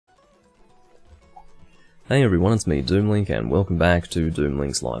Hey everyone, it's me, Doomlink, and welcome back to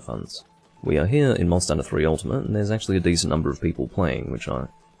Doomlink's Live Hunts. We are here in Monster Hunter 3 Ultimate, and there's actually a decent number of people playing, which I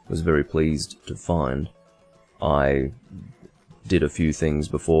was very pleased to find. I did a few things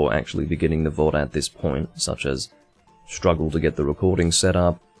before actually beginning the VOD at this point, such as struggle to get the recording set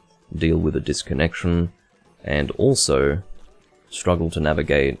up, deal with a disconnection, and also struggle to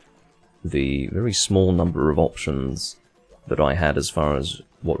navigate the very small number of options that I had as far as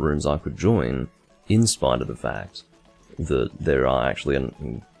what rooms I could join, in spite of the fact that there are actually a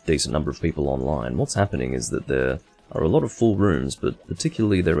decent number of people online. What's happening is that there are a lot of full rooms, but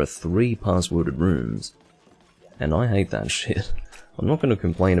particularly there are 3 passworded rooms, and I hate that shit. I'm not going to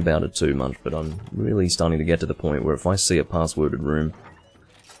complain about it too much, but I'm really starting to get to the point where if I see a passworded room,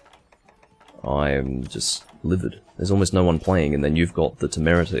 I'm just livid. There's almost no one playing, and then you've got the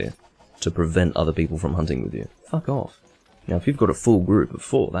temerity to prevent other people from hunting with you. Fuck off. Now, if you've got a full group of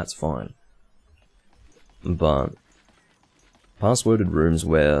 4, that's fine. But passworded rooms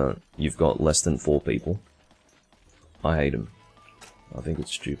where you've got less than 4 people, I hate them. I think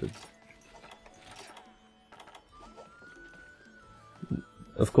it's stupid.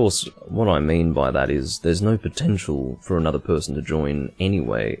 Of course, what I mean by that is there's no potential for another person to join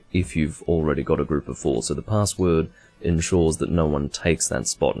anyway if you've already got a group of 4, so the password ensures that no one takes that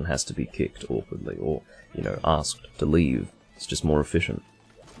spot and has to be kicked awkwardly or, you know, asked to leave. It's just more efficient.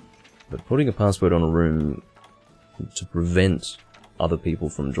 But putting a password on a room to prevent other people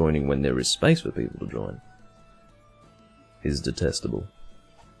from joining when there is space for people to join is detestable.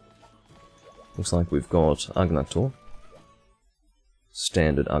 Looks like we've got Agnaktor.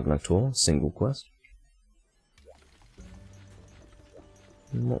 Standard Agnaktor, single quest.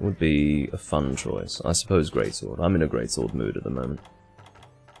 And what would be a fun choice? I suppose Greatsword. I'm in a Greatsword mood at the moment.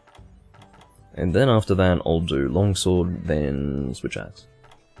 And then after that I'll do Longsword, then Switch Axe.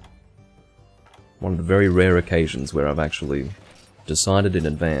 One of the very rare occasions where I've actually decided in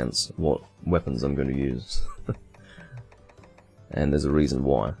advance what weapons I'm going to use. And there's a reason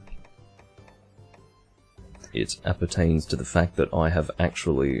why. It appertains to the fact that I have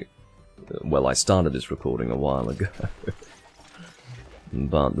actually... well, I started this recording a while ago.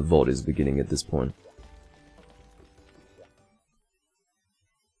 But the VOD is beginning at this point.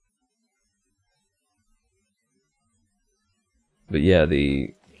 But yeah,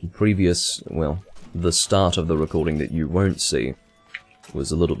 the previous... well, the start of the recording that you won't see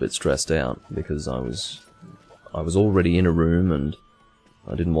was a little bit stressed out, because I was already in a room and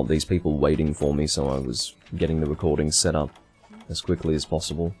I didn't want these people waiting for me, so I was getting the recording set up as quickly as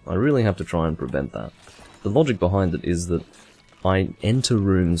possible. I really have to try and prevent that. The logic behind it is that I enter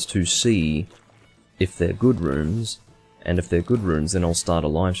rooms to see if they're good rooms, and if they're good rooms then I'll start a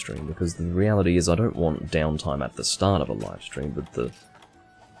live stream, because the reality is I don't want downtime at the start of a live stream, but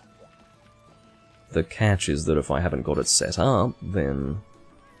the catch is that if I haven't got it set up, then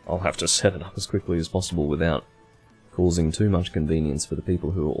I'll have to set it up as quickly as possible without causing too much convenience for the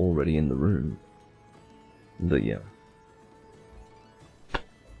people who are already in the room. But yeah.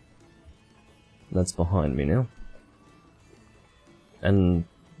 That's behind me now. And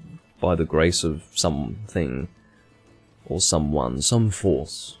by the grace of something, or someone, some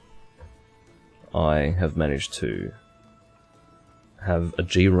force, I have managed to have a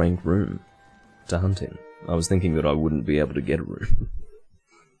G-rank room to hunt in. I was thinking that I wouldn't be able to get a room.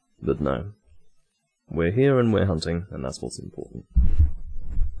 But no. We're here and we're hunting, and that's what's important.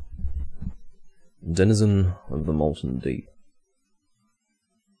 Denizen of the Molten Deep.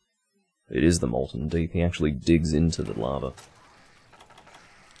 It is the Molten Deep. He actually digs into the lava.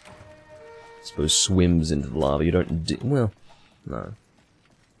 I suppose swims into the lava. You don't well, no.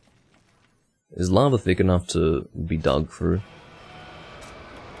 Is lava thick enough to be dug through?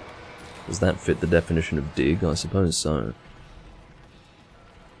 Does that fit the definition of dig? I suppose so.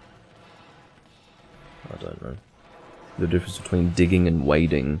 I don't know. The difference between digging and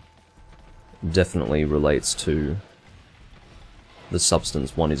wading definitely relates to the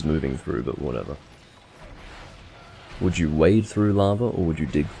substance one is moving through, but whatever. Would you wade through lava, or would you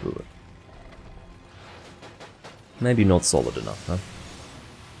dig through it? Maybe not solid enough, huh?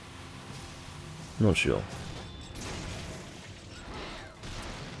 Not sure.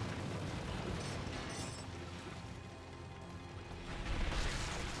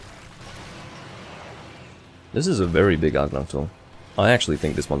 This is a very big Agnaktor. I actually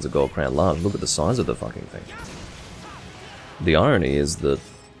think this one's a Gold Crown Large. Look at the size of the fucking thing. The irony is that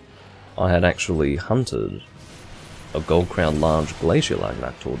I had actually hunted a Gold Crown Large Glacial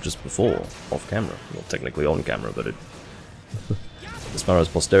Agnaktor just before, off camera. Well, technically on camera, but it... as far as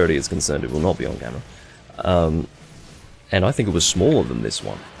posterity is concerned, it will not be on camera. And I think it was smaller than this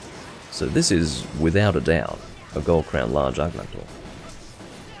one. So this is, without a doubt, a Gold Crown large Agnaktor.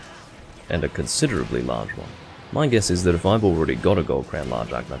 And a considerably large one. My guess is that if I've already got a Gold Crown large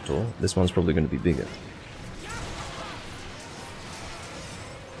Agnaktor, this one's probably going to be bigger.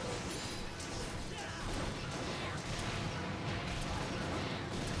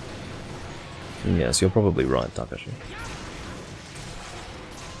 Yes, you're probably right, Takashi.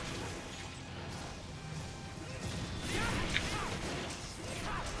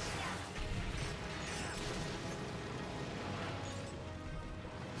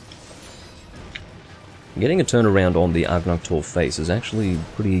 Getting a turnaround on the Agnaktor face is actually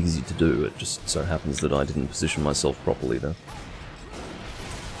pretty easy to do. It just so happens that I didn't position myself properly there.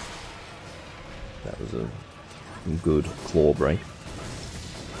 That was a good claw break.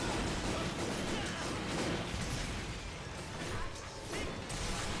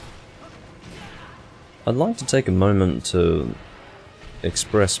 I'd like to take a moment to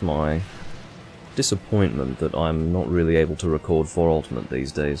express my disappointment that I'm not really able to record for Ultimate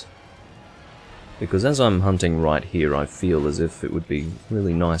these days. Because as I'm hunting right here, I feel as if it would be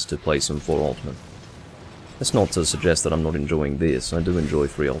really nice to play some 4 Ultimate. That's not to suggest that I'm not enjoying this. I do enjoy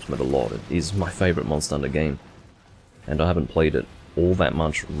 3 Ultimate a lot. It is my favourite Monster Hunter game. And I haven't played it all that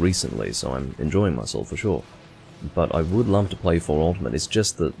much recently, so I'm enjoying myself for sure. But I would love to play 4 Ultimate. It's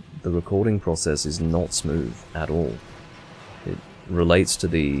just that the recording process is not smooth at all. It relates to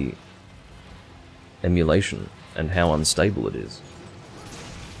the emulation and how unstable it is.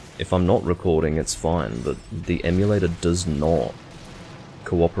 If I'm not recording, it's fine, but the emulator does not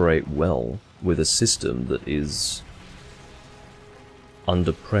cooperate well with a system that is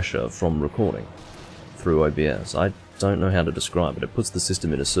under pressure from recording through OBS. I don't know how to describe it. It puts the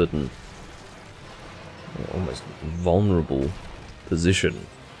system in a certain almost vulnerable position.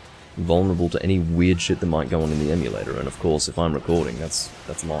 Vulnerable to any weird shit that might go on in the emulator, and of course if I'm recording, that's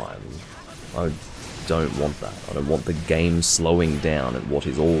mine. I don't want that. I don't want the game slowing down at what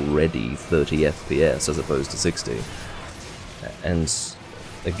is already 30 FPS as opposed to 60. And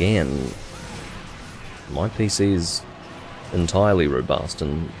again, my PC is entirely robust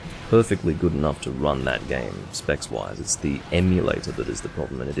and perfectly good enough to run that game, specs-wise. It's the emulator that is the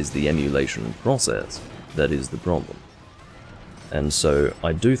problem, and it is the emulation process that is the problem. And so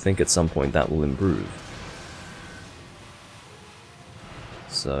I do think at some point that will improve.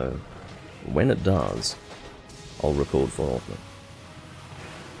 So when it does, I'll record for Ultimate.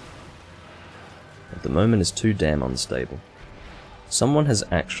 At the moment it's too damn unstable. Someone has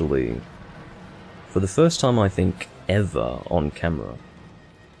actually, for the first time I think ever on camera...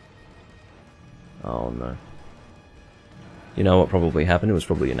 Oh no. You know what probably happened? It was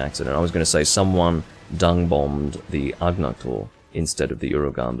probably an accident. I was going to say someone dung-bombed the Agnaktor instead of the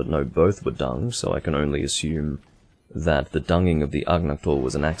Urugan, but no, both were dunged, so I can only assume that the dunging of the Agnaktor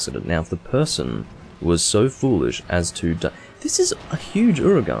was an accident. Now, if the person was so foolish as to this is a huge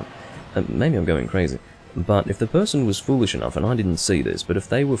Urugan. Maybe I'm going crazy. But if the person was foolish enough, and I didn't see this, but if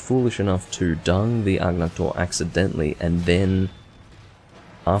they were foolish enough to dung the Agnaktor accidentally, and then,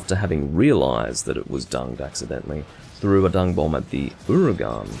 after having realized that it was dunged accidentally, threw a dung bomb at the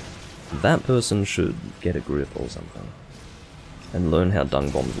Urugan, that person should get a grip or something, and learn how dung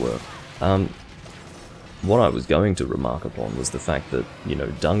bombs work. What I was going to remark upon was the fact that, you know,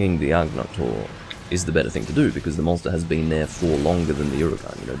 dunging the Agnaktor is the better thing to do, because the monster has been there for longer than the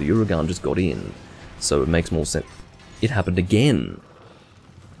Urugan. You know, the Urugan just got in, so it makes more sense. It happened again!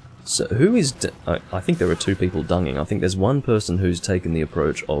 So who is... I think there are 2 people dunging. I think there's one person who's taken the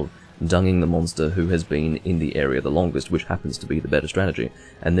approach of dunging the monster who has been in the area the longest, which happens to be the better strategy,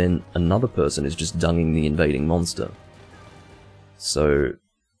 and then another person is just dunging the invading monster. So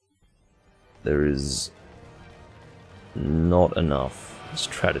there is not enough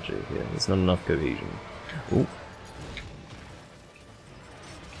strategy here. There's not enough cohesion. Ooh.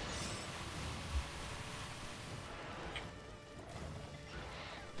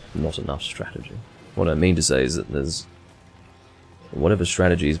 Not enough strategy. What I mean to say is that there's... whatever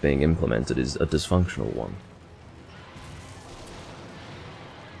strategy is being implemented is a dysfunctional one.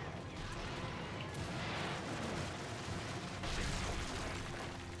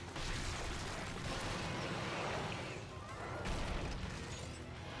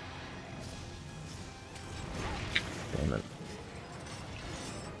 Damn it.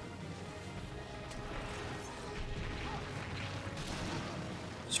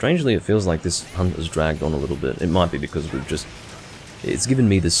 Strangely, it feels like this hunt has dragged on a little bit. It might be because we've just... it's given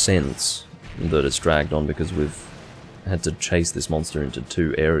me the sense that it's dragged on because we've had to chase this monster into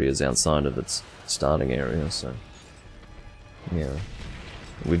 2 areas outside of its starting area, so... yeah.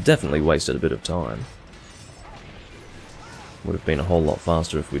 We've definitely wasted a bit of time. Would have been a whole lot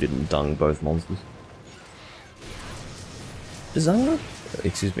faster if we didn't dung both monsters. Does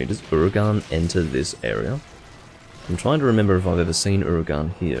Uragan enter this area? I'm trying to remember if I've ever seen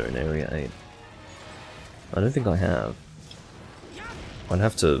Uragan here in Area 8. I don't think I have. I'd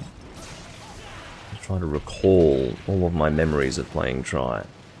have to try to recall all of my memories of playing Tri.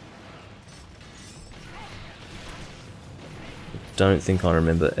 I don't think I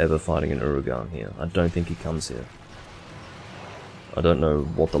remember ever fighting an Uragan here. I don't think he comes here. I don't know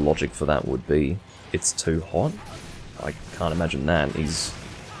what the logic for that would be. It's too hot? I can't imagine that. He's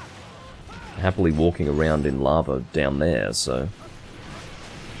happily walking around in lava down there, so...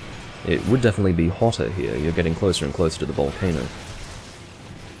 It would definitely be hotter here. You're getting closer and closer to the volcano.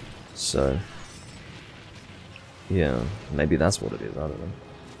 So... yeah, maybe that's what it is, I don't know.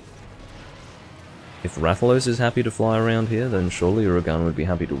 If Rathalos is happy to fly around here, then surely Uragan would be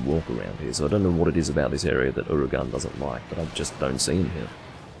happy to walk around here, so I don't know what it is about this area that Uragan doesn't like, but I just don't see him here.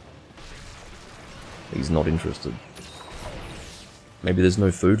 He's not interested. Maybe there's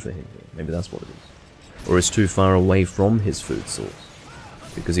no food for him here, maybe that's what it is. Or it's too far away from his food source.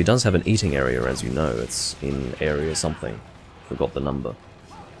 Because he does have an eating area, as you know, it's in area something. Forgot the number.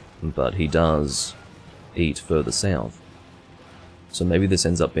 But he does eat further south. So maybe this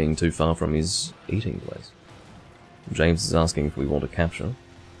ends up being too far from his eating place. James is asking if we want to capture.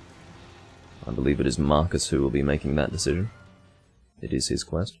 I believe it is Marcus who will be making that decision. It is his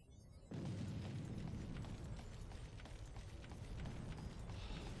quest.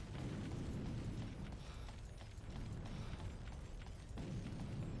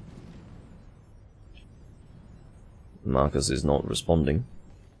 Marcus is not responding.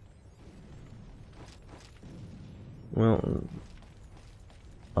 Well,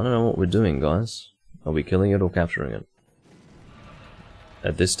 I don't know what we're doing, guys. Are we killing it or capturing it?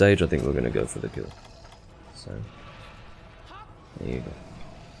 At this stage, I think we're going to go for the kill. So, there you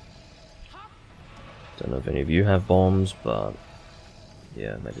go. Don't know if any of you have bombs, but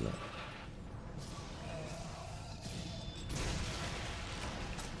yeah, maybe not.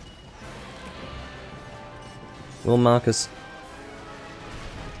 Well, Marcus,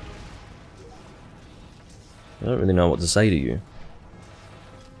 I don't really know what to say to you.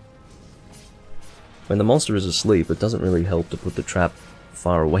 When the monster is asleep, it doesn't really help to put the trap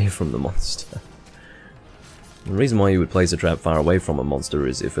far away from the monster. The reason why you would place a trap far away from a monster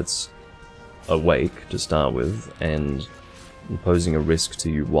is if it's awake to start with, and posing a risk to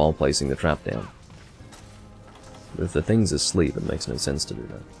you while placing the trap down. But if the thing's asleep, it makes no sense to do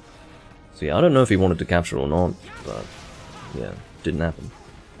that. So yeah, I don't know if he wanted to capture or not, but yeah, didn't happen.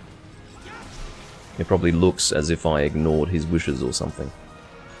 It probably looks as if I ignored his wishes or something.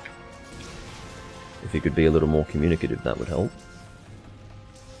 If he could be a little more communicative, that would help.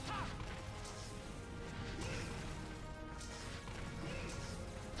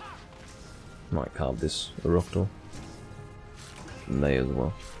 Might carve this Eruptor. May as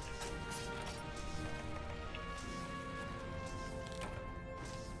well.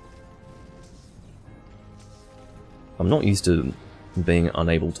 I'm not used to being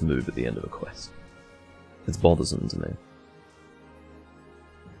unable to move at the end of a quest. It's bothersome to me.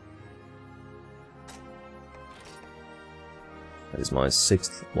 That is my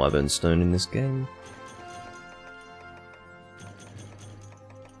 6th Wyvern Stone in this game.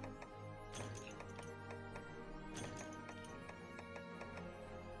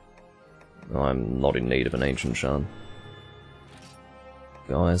 I'm not in need of an Ancient Shard.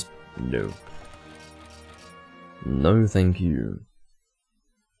 Guys, no. No thank you.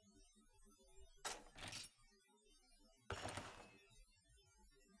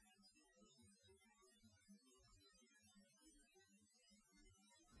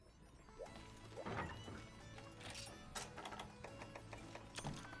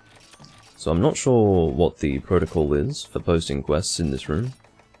 So I'm not sure what the protocol is for posting quests in this room.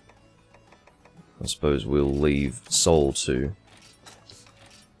 I suppose we'll leave Sol to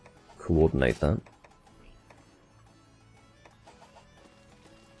coordinate that.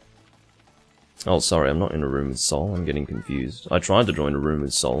 Oh, sorry, I'm not in a room with Sol, I'm getting confused. I tried to join a room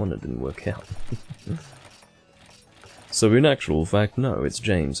with Sol and it didn't work out. So in actual fact, no, it's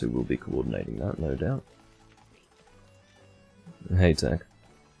James who will be coordinating that, no doubt. Hey, Tech.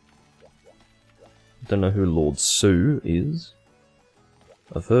 Don't know who Lord Su is.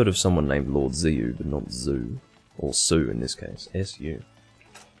 I've heard of someone named Lord Ziu, but not Zu. Or Su in this case, S-U.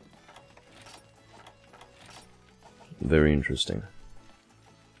 Very interesting.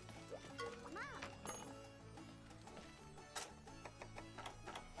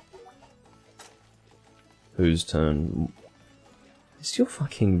 Whose turn? It's your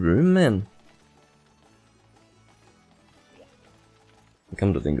fucking room, man.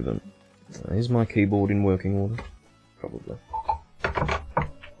 come to think of it, is my keyboard in working order? Probably.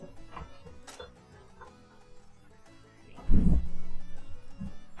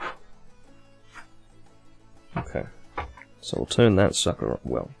 Okay, so I'll turn that sucker on.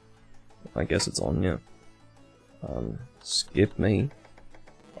 Well, I guess it's on, yeah. Skip me.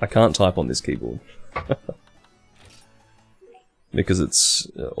 I can't type on this keyboard. Because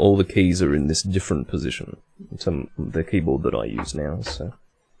it's all the keys are in this different position to the keyboard that I use now, so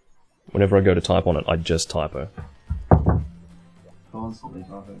whenever I go to type on it, I just typo. Constantly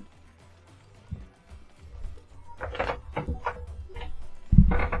typing.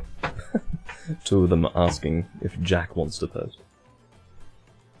 Two of them are asking if Jack wants to post.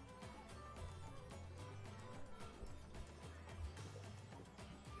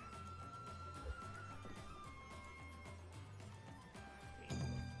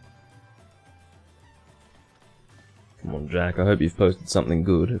 Come on, Jack, I hope you've posted something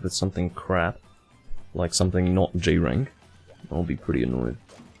good. If it's something crap, like something not G-rank, I'll be pretty annoyed.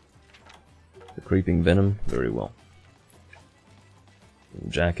 The Creeping Venom, very well.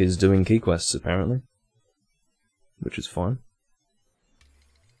 Jack is doing key quests, apparently. Which is fine.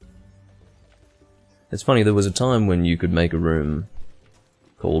 It's funny, there was a time when you could make a room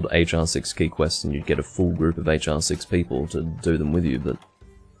called HR6 key quests and you'd get a full group of HR6 people to do them with you, but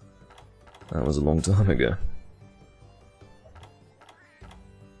that was a long time ago.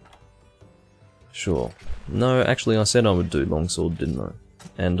 Sure. No, actually I said I would do longsword, didn't I?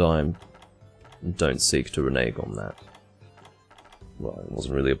 And I don't seek to renege on that. Well, it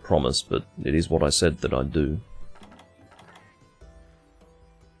wasn't really a promise, but it is what I said that I'd do.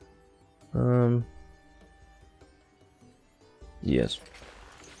 Yes.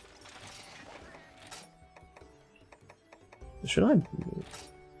 Should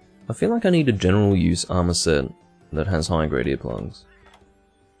I feel like I need a general use armor set that has high grade earplugs.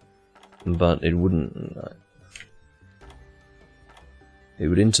 But it wouldn't... it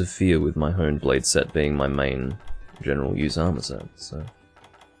would interfere with my honed blade set being my main general use armor set, so...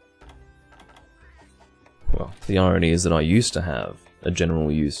 Well, the irony is that I used to have a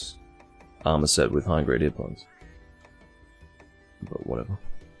general use armor set with high grade earplugs. But whatever.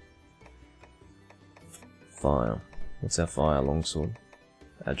 Fire. What's our fire longsword?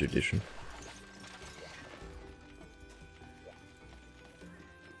 Adjudition.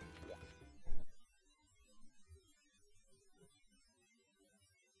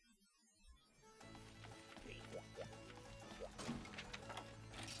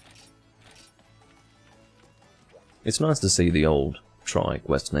 It's nice to see the old try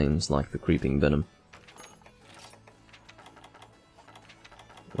quest names like the Creeping Venom.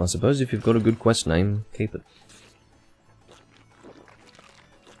 I suppose if you've got a good quest name, keep it.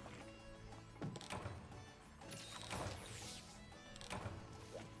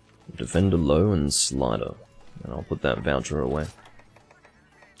 Defender low and slider. And I'll put that voucher away.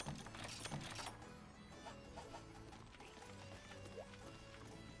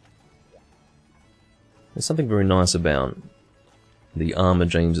 There's something very nice about the armor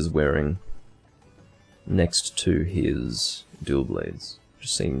James is wearing next to his dual blades.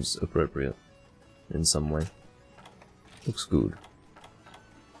 Just seems appropriate in some way. Looks good.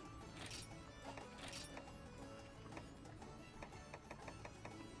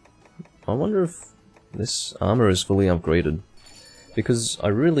 I wonder if this armor is fully upgraded. Because I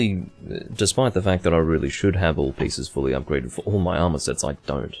really, despite the fact that I really should have all pieces fully upgraded for all my armor sets, I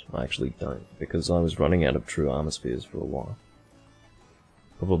don't. I actually don't. Because I was running out of true armor spheres for a while.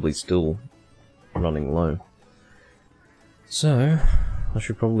 Probably still running low. So, I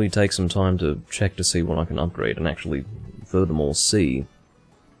should probably take some time to check to see what I can upgrade, and actually, furthermore, see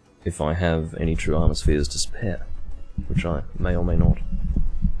if I have any true armor spheres to spare. Which I may or may not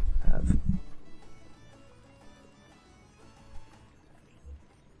have.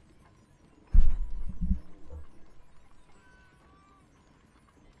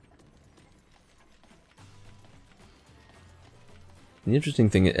 The interesting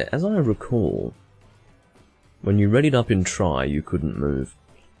thing, as I recall, when you readied up in try, you couldn't move.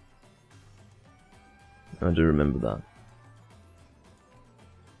 I do remember that.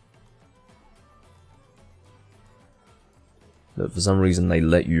 But for some reason they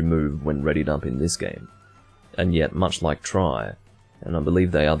let you move when readied up in this game. And yet, much like try, and I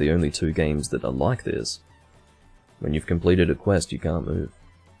believe they are the only two games that are like this, when you've completed a quest you can't move.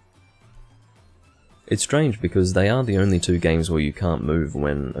 It's strange because they are the only two games where you can't move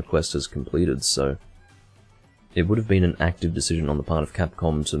when a quest is completed, so it would have been an active decision on the part of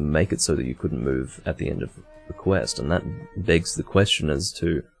Capcom to make it so that you couldn't move at the end of the quest, and that begs the question as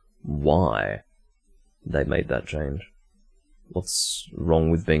to why they made that change. What's wrong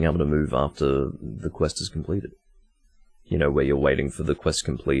with being able to move after the quest is completed? You know, where you're waiting for the quest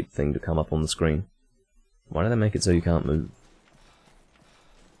complete thing to come up on the screen. Why do they make it so you can't move?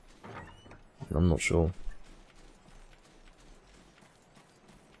 I'm not sure.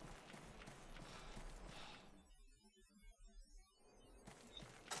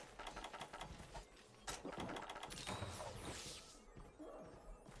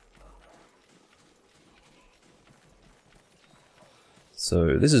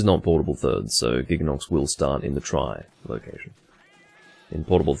 So, this is not Portable Third, so Giganox will start in the Try location. In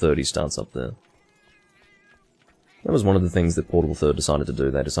Portable Third, he starts up there. That was one of the things that Portable Third decided to do.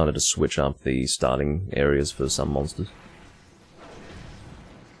 They decided to switch up the starting areas for some monsters.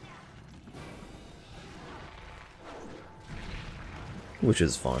 Which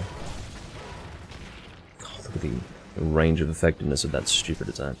is fine. God, look at the range of effectiveness of that stupid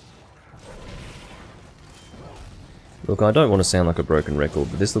attack. Look, I don't want to sound like a broken record,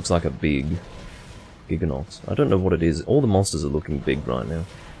 but this looks like a big Giganox. I don't know what it is. All the monsters are looking big right now.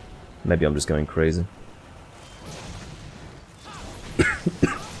 Maybe I'm just going crazy.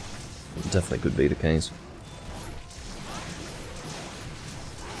 Definitely could be the case.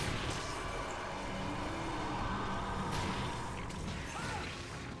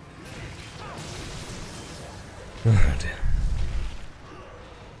 Oh dear.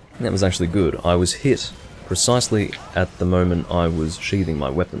 That was actually good. I was hit precisely at the moment I was sheathing my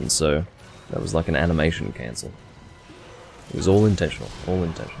weapon, so that was like an animation cancel. It was all intentional, all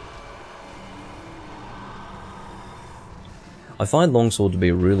intentional. I find Longsword to be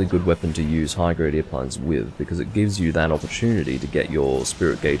a really good weapon to use high-grade earplugs with, because it gives you that opportunity to get your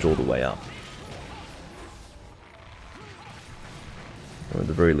spirit gauge all the way up. Or at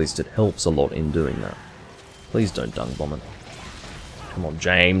the very least it helps a lot in doing that. Please don't dung bomb it. Come on,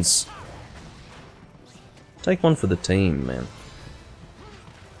 James! Take one for the team, man.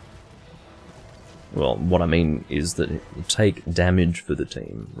 Well, what I mean is that take damage for the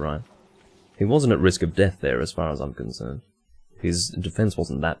team, right? He wasn't at risk of death there, as far as I'm concerned. His defense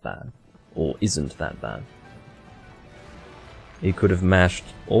wasn't that bad. Or isn't that bad. He could have mashed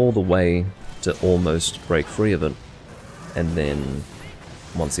all the way to almost break free of it, and then,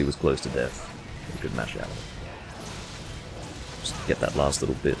 once he was close to death, he could mash out of it. Just get that last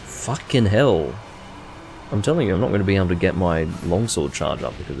little bit. Fucking hell! I'm telling you, I'm not going to be able to get my longsword charge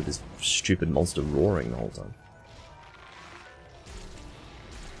up because of this stupid monster roaring the whole time.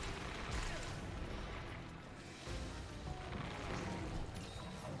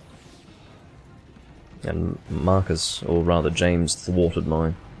 And Marcus, or rather James, thwarted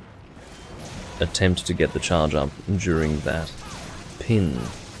my attempt to get the charge up during that pin.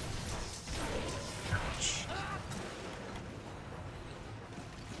 Ouch.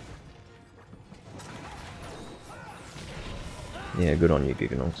 Yeah, good on you,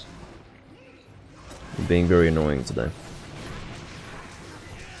 Giganox. You're being very annoying today.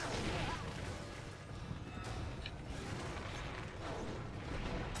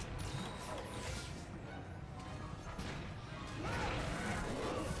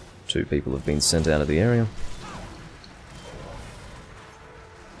 Two people have been sent out of the area.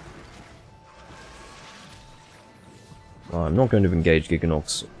 I'm not going to engage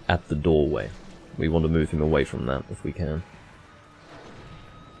Giganox at the doorway. We want to move him away from that if we can.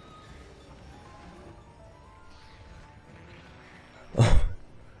 Oh,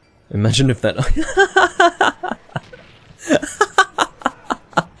 imagine if that...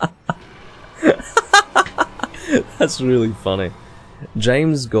 That's really funny.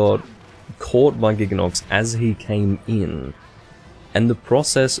 James got caught by Giganox as he came in, and the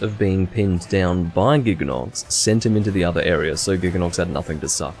process of being pinned down by Giganox sent him into the other area, so Giganox had nothing to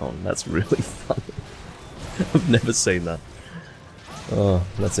suck on. That's really funny. I've never seen that. Oh,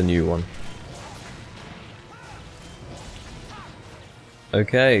 that's a new one.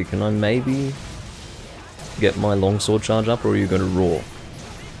 Okay, can I maybe get my longsword charge up, or are you going to roar?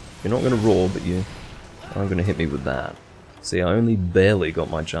 You're not going to roar, but you are going to hit me with that. See, I only barely got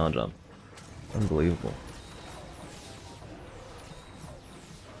my charge up. Unbelievable.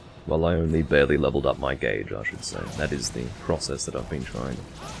 Well, I only barely leveled up my gauge, I should say. That is the process that I've been trying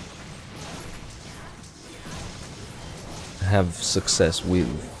to have success with.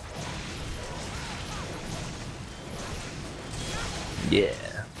 Yeah.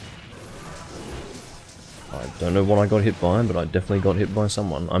 I don't know what I got hit by, but I definitely got hit by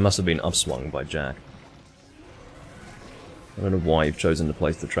someone. I must have been upswung by Jack. I don't know why you've chosen to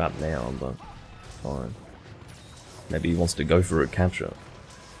place the trap now, but fine. Maybe he wants to go for a capture.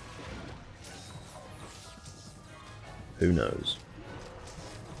 Who knows?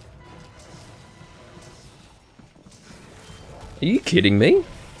 Are you kidding me?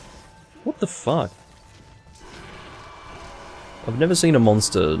 What the fuck? I've never seen a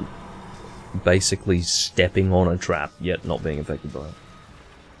monster basically stepping on a trap, yet not being affected by it.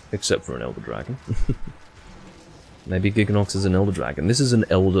 Except for an Elder Dragon. Maybe Giganox is an Elder Dragon. This is an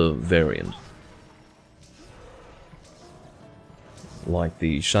Elder variant. Like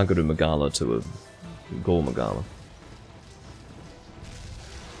the Shagaru Magala to a Gore Magala.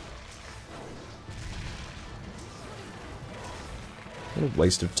 What a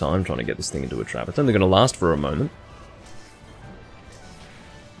waste of time trying to get this thing into a trap. It's only going to last for a moment.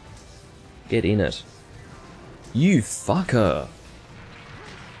 Get in it. You fucker!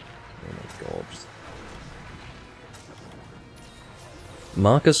 Oh my god.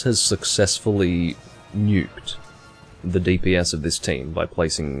 Marcus has successfully nuked the DPS of this team by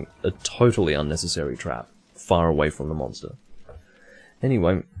placing a totally unnecessary trap far away from the monster.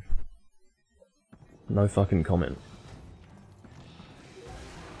 Anyway, no fucking comment.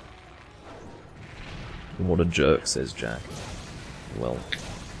 What a jerk, says Jack. Well,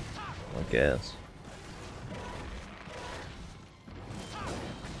 I guess.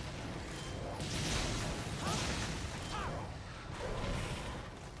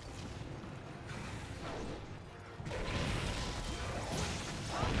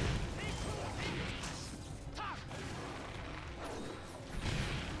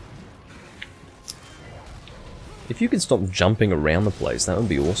 If you could stop jumping around the place, that would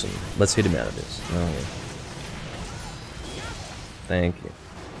be awesome. Let's hit him out of this. Oh, yeah. Thank you.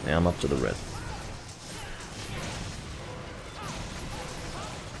 Now I'm up to the red.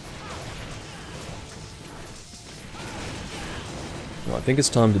 Well, I think it's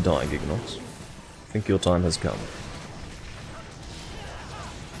time to die, Giganox. I think your time has come.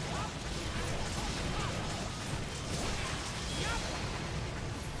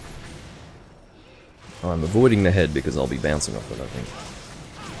 I'm avoiding the head because I'll be bouncing off it, I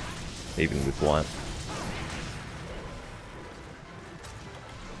think. Even with Wyatt.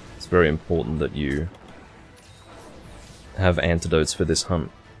 It's very important that you have antidotes for this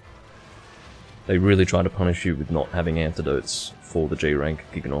hunt. They really try to punish you with not having antidotes for the G rank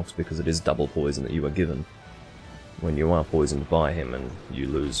Giganox because it is double poison that you are given when you are poisoned by him and you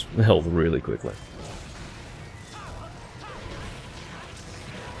lose health really quickly.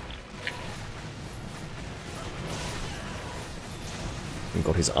 And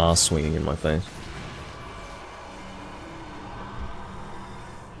got his ass swinging in my face.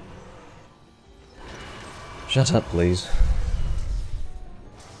 Shut up, please.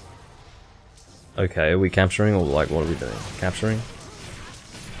 Okay, are we capturing or like what are we doing? Capturing?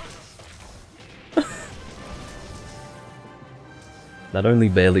 That only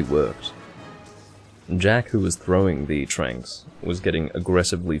barely worked. Jack, who was throwing the tranks, was getting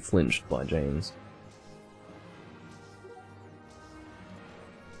aggressively flinched by James.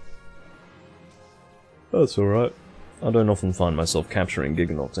 That's alright. I don't often find myself capturing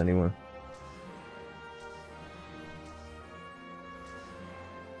Giganox anyway.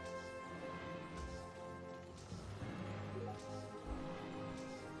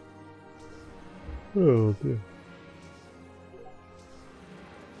 Oh dear.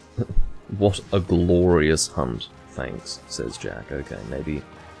 What a glorious hunt. Thanks, says Jack. Okay,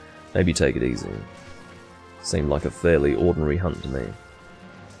 maybe take it easy. Seemed like a fairly ordinary hunt to me.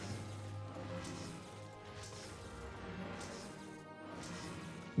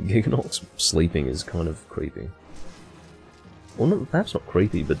 Giganox sleeping is kind of creepy. Well, not, perhaps not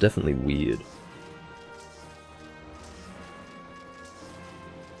creepy, but definitely weird.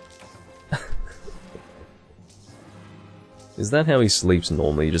 Is that how he sleeps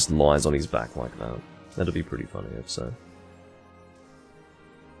normally? He just lies on his back like that. That'd be pretty funny if so.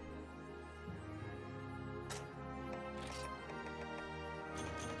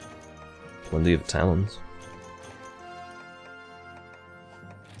 Plenty of talons.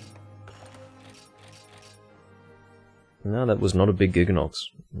 No, that was not a big Giganox.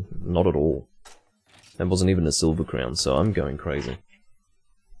 Not at all. That wasn't even a silver crown, so I'm going crazy.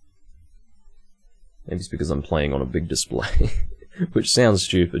 Maybe it's because I'm playing on a big display. Which sounds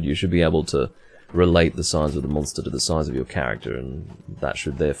stupid. You should be able to relate the size of the monster to the size of your character, and that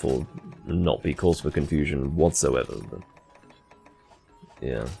should therefore not be cause for confusion whatsoever. But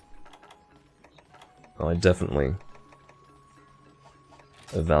yeah. I definitely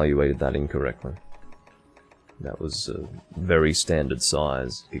evaluated that incorrectly. That was a very standard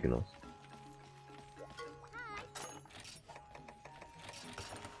size Giganox.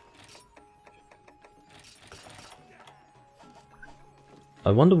 I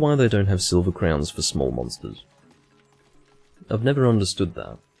wonder why they don't have silver crowns for small monsters. I've never understood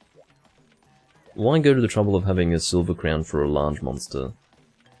that. why go to the trouble of having a silver crown for a large monster,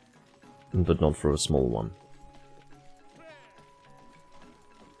 but not for a small one?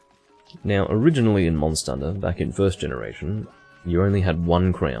 Now, originally in Monster Hunter, back in first generation, you only had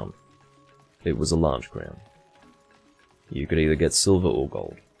one crown. It was a large crown. You could either get silver or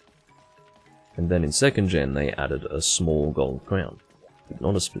gold. And then in second gen, they added a small gold crown. But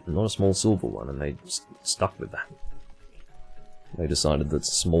not a small silver one, and they stuck with that. They decided that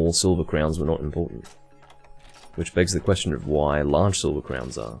small silver crowns were not important. Which begs the question of why large silver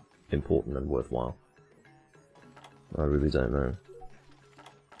crowns are important and worthwhile. I really don't know.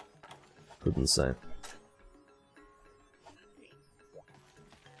 Couldn't say.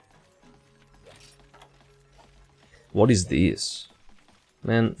 What is this?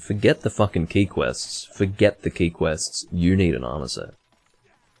 Man, forget the fucking key quests. Forget the key quests. You need an armor set.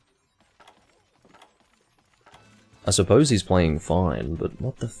 I suppose he's playing fine, but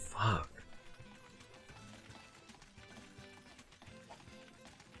what the fuck?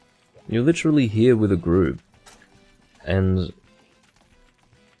 You're literally here with a group, and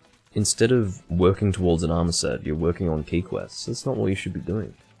instead of working towards an armor set, you're working on key quests. That's not what you should be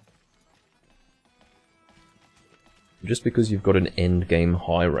doing. Just because you've got an endgame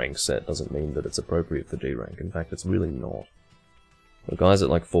high rank set doesn't mean that it's appropriate for D rank. In fact, it's really not. The guy's at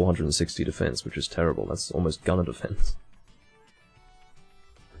like 460 defense, which is terrible. That's almost gunner defense.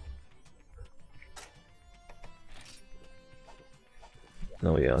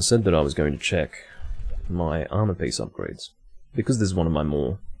 Oh yeah, I said that I was going to check my armor piece upgrades. Because this is one of my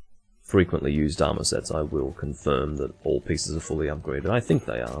more frequently used armor sets, I will confirm that all pieces are fully upgraded. I think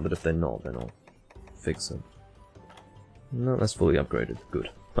they are, but if they're not, then I'll fix them. No, that's fully upgraded.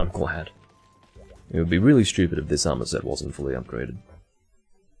 Good. I'm glad. It would be really stupid if this armor set wasn't fully upgraded.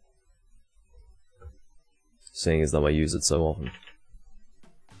 Seeing as though I use it so often.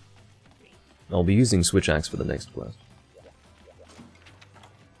 I'll be using Switch Axe for the next quest.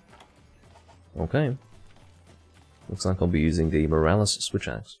 Okay. Looks like I'll be using the Morales Switch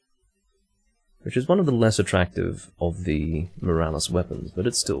Axe. Which is one of the less attractive of the Morales weapons, but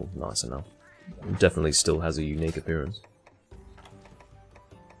it's still nice enough. It definitely still has a unique appearance.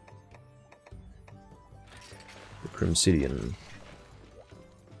 The Crimsidian.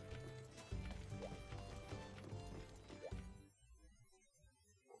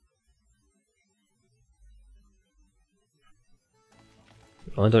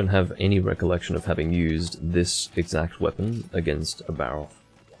 I don't have any recollection of having used this exact weapon against a Baroth.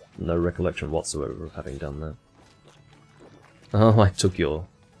 No recollection whatsoever of having done that. Oh, I took your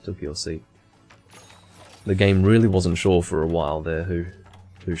seat. The game really wasn't sure for a while there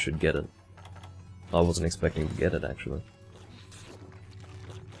who should get it. I wasn't expecting to get it, actually.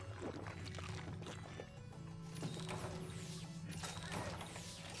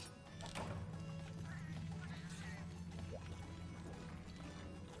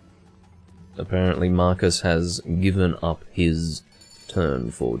 Apparently Marcus has given up his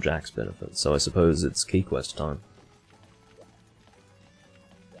turn for Jack's benefit, so I suppose it's key quest time.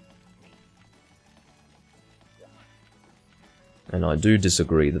 And I do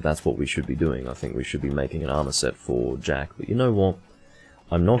disagree that that's what we should be doing. I think we should be making an armor set for Jack, but you know what?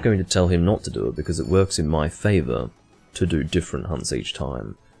 I'm not going to tell him not to do it because it works in my favor to do different hunts each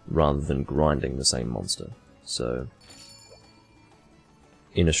time, rather than grinding the same monster. So,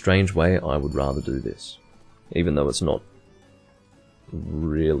 in a strange way, I would rather do this. Even though it's not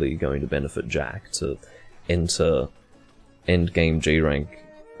really going to benefit Jack to enter endgame G rank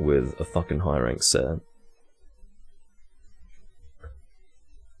with a fucking high rank set.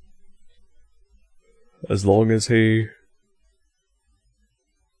 As long as he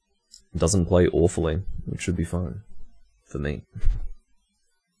doesn't play awfully, it should be fine. For me.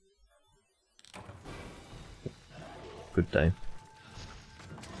 Good day.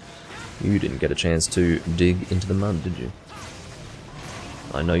 You didn't get a chance to dig into the mud, did you?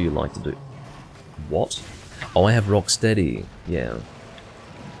 I know you like to do... What? Oh, I have Rocksteady. Yeah.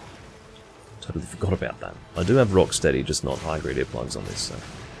 Totally forgot about that. I do have Rocksteady, just not high-grade earplugs on this, so...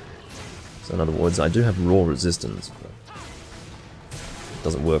 So in other words, I do have raw resistance, but it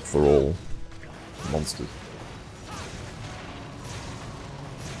doesn't work for all monsters.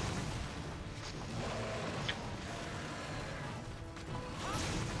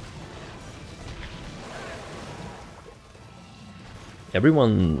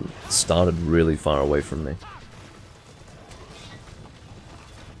 Everyone started really far away from me.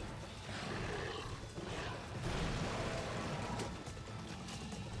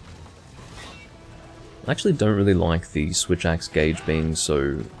 I actually don't really like the Switch Axe gauge being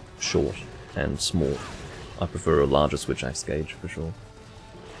so short and small. I prefer a larger Switch Axe gauge, for sure.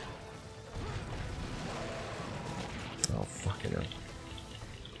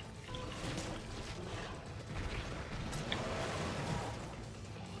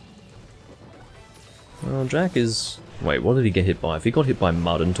 Well, Jack is... Wait, what did he get hit by? If he got hit by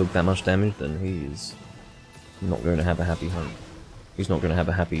mud and took that much damage, then he is not going to have a happy hunt. He's not going to have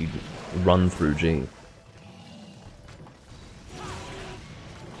a happy run through G.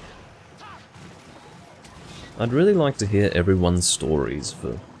 I'd really like to hear everyone's stories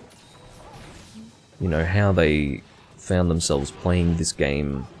for, you know, how they found themselves playing this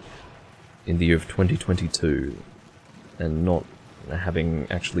game in the year of 2022 and not having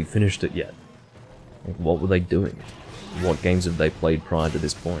actually finished it yet. Like, what were they doing? What games have they played prior to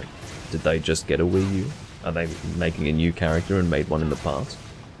this point? Did they just get a Wii U? Are they making a new character and made one in the past?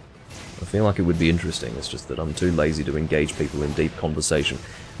 I feel like it would be interesting, it's just that I'm too lazy to engage people in deep conversation.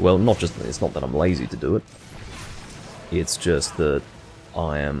 Well, it's not that I'm lazy to do it. It's just that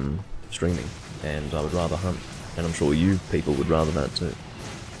I am streaming, and I would rather hunt. And I'm sure you people would rather that too.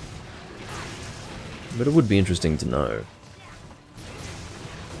 But it would be interesting to know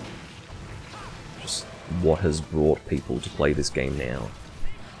just what has brought people to play this game now.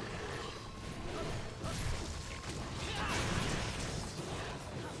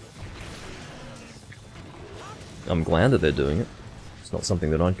 I'm glad that they're doing it. It's not something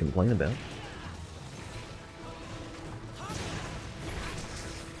that I'd complain about.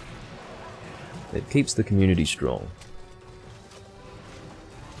 It keeps the community strong.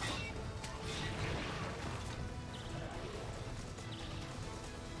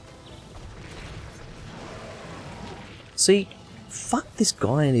 See, fuck this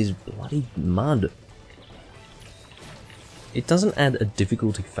guy and his bloody mud. It doesn't add a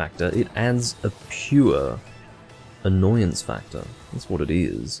difficulty factor, it adds a pure annoyance factor. That's what it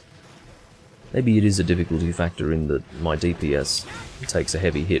is. Maybe it is a difficulty factor in that my DPS takes a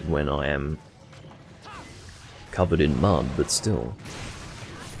heavy hit when I am covered in mud, but still.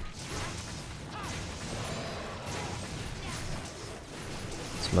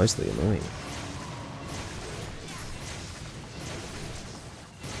 It's mostly annoying.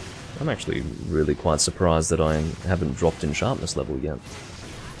 I'm actually really quite surprised that I haven't dropped in sharpness level yet.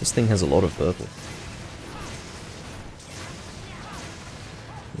 This thing has a lot of purple.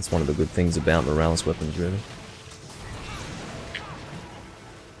 It's one of the good things about Morales weapons, really.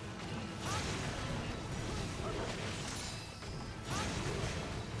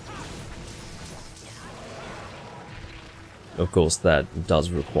 Of course, that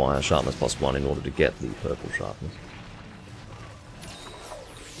does require sharpness +1 in order to get the purple sharpness.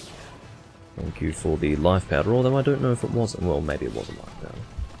 Thank you for the life powder, although I don't know if it was... Well, maybe it was a life powder.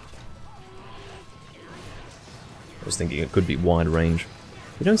 I was thinking it could be wide range.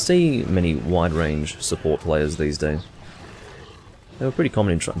 You don't see many wide range support players these days. They were pretty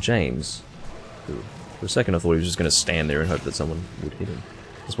common in James. For a second I thought he was just going to stand there and hope that someone would hit him.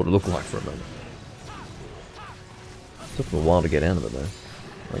 That's what it looked like for a moment. It took him a while to get out of it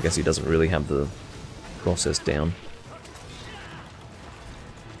though. I guess he doesn't really have the process down.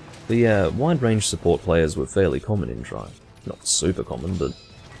 The wide range support players were fairly common in Tri. Not super common, but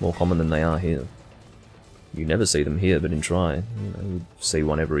more common than they are here. You never see them here, but in Tri, you know, you see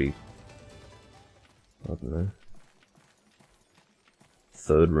one every, I don't know,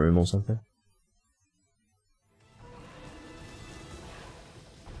 third room or something.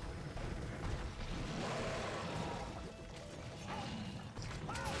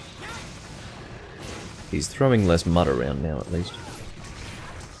 He's throwing less mud around now, at least.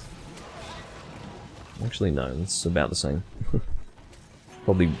 Actually, no, it's about the same.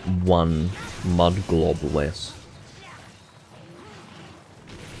 Probably one mud glob less.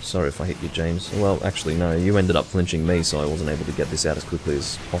 Sorry if I hit you, James. Well, actually, no, you ended up flinching me, so I wasn't able to get this out as quickly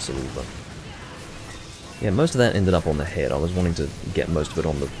as possible, but... Yeah, most of that ended up on the head. I was wanting to get most of it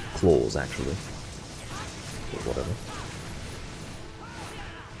on the claws, actually. But whatever.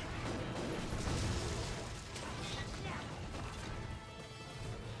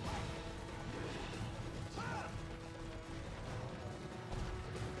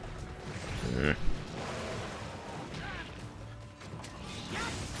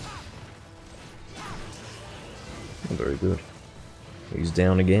 Very good. He's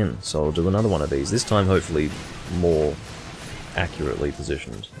down again, so I'll do another one of these. This time, hopefully, more accurately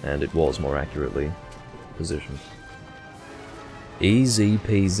positioned. And it was more accurately positioned. Easy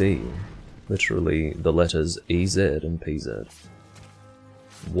peasy. Literally, the letters EZ and PZ.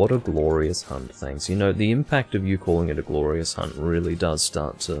 What a glorious hunt, thanks. You know, the impact of you calling it a glorious hunt really does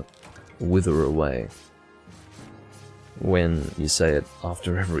start to wither away when you say it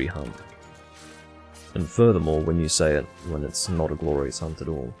after every hunt. And furthermore, when you say it when it's not a glorious hunt at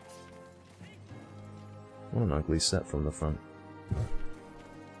all. What an ugly set from the front.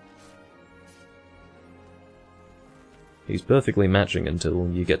 He's perfectly matching until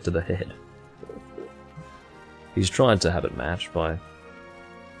you get to the head. He's tried to have it match by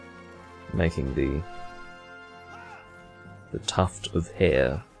making the tuft of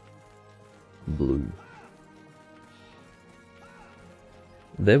hair blue.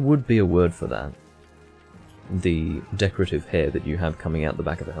 There would be a word for that. The decorative hair that you have coming out the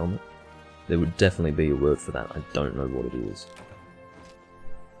back of the helmet. There would definitely be a word for that. I don't know what it is.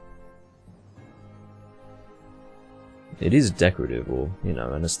 It is decorative, or, you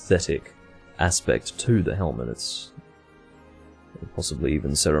know, an aesthetic aspect to the helmet. It's possibly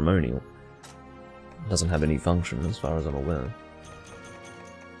even ceremonial. It doesn't have any function, as far as I'm aware.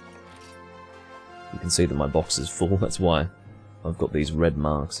 You can see that my box is full, that's why I've got these red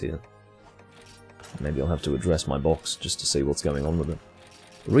marks here. Maybe I'll have to address my box just to see what's going on with it.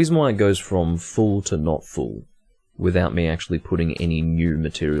 The reason why it goes from full to not full, without me actually putting any new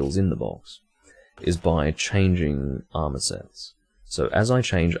materials in the box, is by changing armor sets. So as I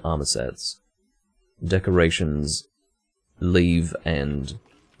change armor sets, decorations leave and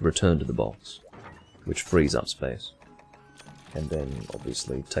return to the box, which frees up space, and then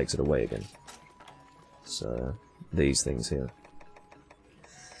obviously takes it away again. So, these things here.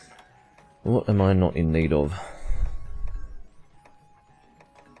 What am I not in need of?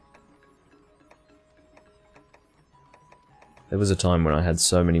 There was a time when I had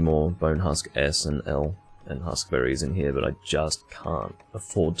so many more Bone Husk S and L and Huskberries in here, but I just can't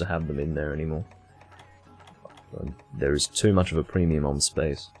afford to have them in there anymore. There is too much of a premium on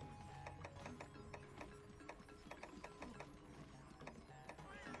space.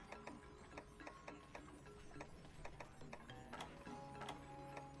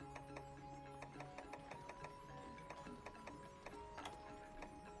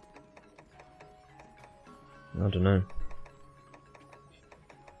 I don't know.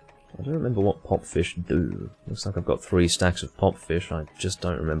 I don't remember what popfish do. Looks like I've got 3 stacks of popfish, I just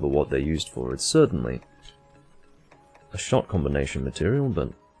don't remember what they're used for. It's certainly a shot combination material,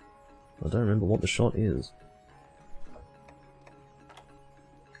 but I don't remember what the shot is.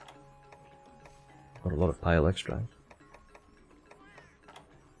 Got a lot of pale extract.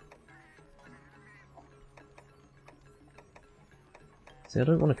 See, I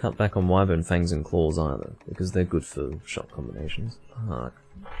don't want to cut back on Wyvern Fangs and Claws either, because they're good for shot combinations. Fuck.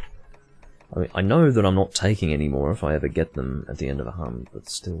 I mean, I know that I'm not taking any more if I ever get them at the end of a hunt, but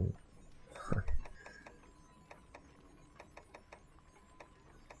still...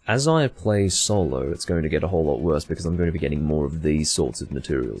 As I play solo, it's going to get a whole lot worse, because I'm going to be getting more of these sorts of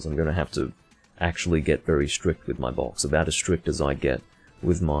materials. I'm going to have to actually get very strict with my box, about as strict as I get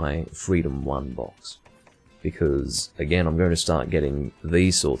with my Freedom 1 box. Because, again, I'm going to start getting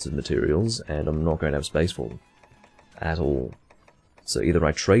these sorts of materials, and I'm not going to have space for them. At all. So either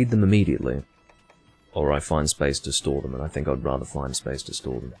I trade them immediately, or I find space to store them, and I think I'd rather find space to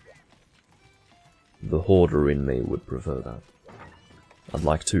store them. The hoarder in me would prefer that. I'd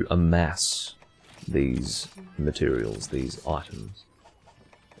like to amass these materials, these items,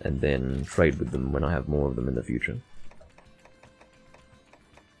 and then trade with them when I have more of them in the future.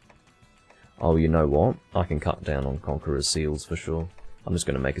 Oh, you know what? I can cut down on Conqueror's Seals for sure. I'm just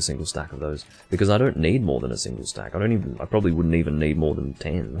going to make a single stack of those, because I don't need more than a single stack. I probably wouldn't even need more than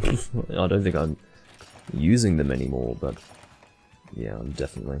 10. I don't think I'm using them anymore, but yeah, I'm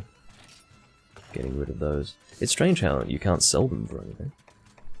definitely getting rid of those. It's strange how you can't sell them for anything.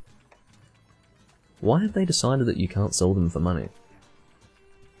 Why have they decided that you can't sell them for money?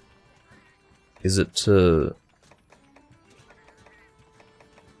 Is it to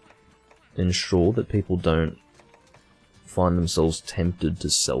ensure that people don't find themselves tempted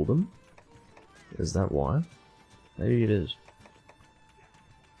to sell them? Is that why? Maybe it is.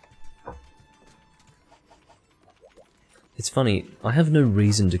 It's funny, I have no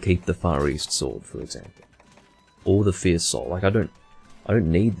reason to keep the Far East Sword, for example. Or the Fierce Soul. Like, I don't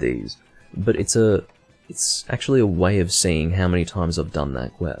need these. But it's actually a way of seeing how many times I've done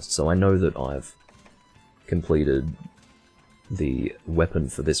that quest. So I know that I've completed the weapon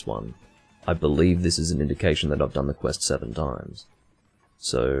for this one. I believe this is an indication that I've done the quest 7 times.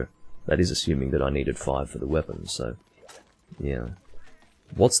 So, that is assuming that I needed 5 for the weapon, so... yeah.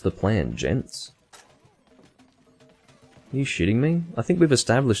 What's the plan, gents? Are you shitting me? I think we've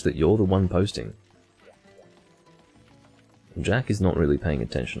established that you're the one posting. Jack is not really paying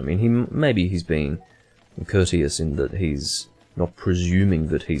attention. I mean, maybe he's being courteous in that he's not presuming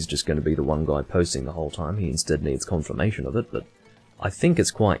that he's just going to be the one guy posting the whole time. He instead needs confirmation of it, but I think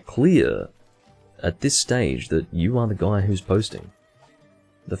it's quite clear at this stage that you are the guy who's posting.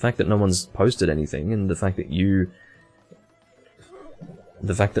 The fact that no one's posted anything, and the fact that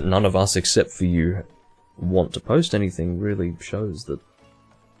none of us except for you want to post anything really shows that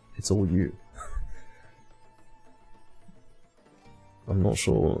it's all you. I'm not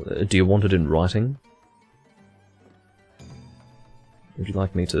sure. Do you want it in writing? Would you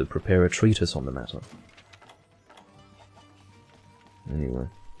like me to prepare a treatise on the matter? Anyway.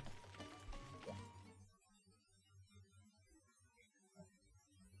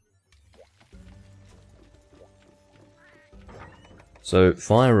 So,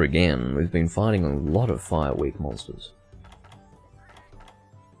 fire again. We've been fighting a lot of fire-weak monsters.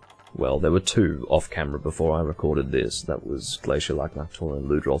 Well, there were two off-camera before I recorded this. That was Glacial Archnactor and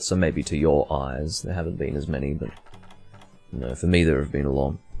Ludroth, so maybe to your eyes there haven't been as many, but... no, for me there have been a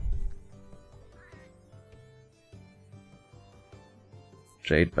lot.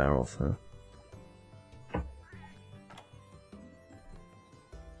 Jade Baroth, huh?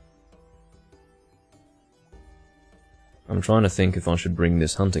 I'm trying to think if I should bring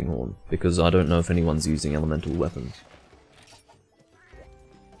this hunting horn, because I don't know if anyone's using elemental weapons.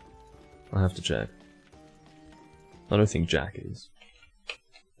 I have to check. I don't think Jack is.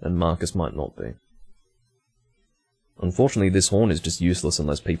 And Marcus might not be. Unfortunately, this horn is just useless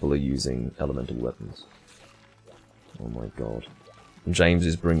unless people are using elemental weapons. Oh my god. James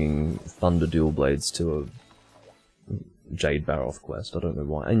is bringing Thunder Dual Blades to a Jade Baroth quest. I don't know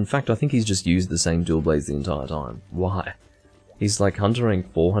why. In fact, I think he's just used the same Dual Blades the entire time. Why? He's like Hunter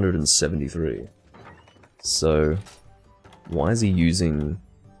rank 473. So, why is he using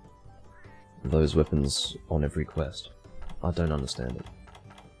those weapons on every quest? I don't understand it.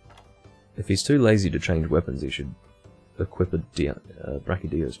 If he's too lazy to change weapons, he should equip a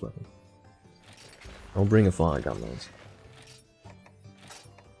Brachydios weapon. I'll bring a fire gun, lads.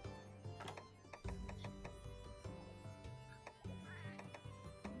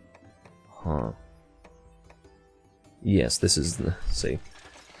 Huh. Yes, this is the... see.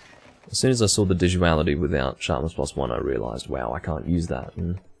 As soon as I saw the Digitality without Sharpness +1, I realised, wow, I can't use that,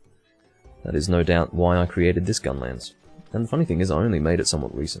 and that is no doubt why I created this gun lance. And the funny thing is, I only made it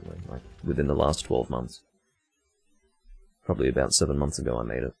somewhat recently, like, within the last 12 months. Probably about 7 months ago I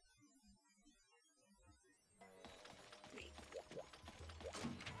made it.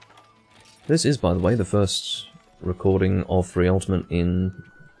 This is, by the way, the first recording of Free Ultimate in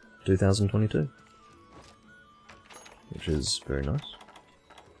 2022. Which is very nice.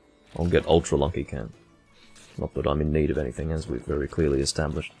 I'll get ultra lucky, Cam. Not that I'm in need of anything, as we've very clearly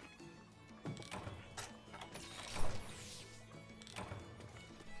established.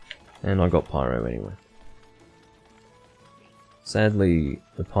 And I got Pyro anyway. Sadly,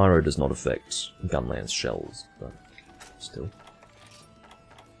 the Pyro does not affect Gunlance shells, but still.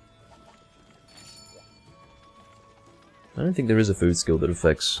 I don't think there is a food skill that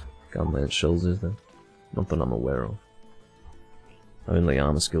affects Gunlance shells, is there? Not that I'm aware of. Only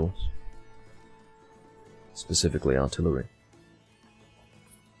armor skills. Specifically artillery.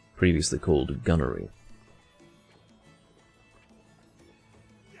 Previously called gunnery.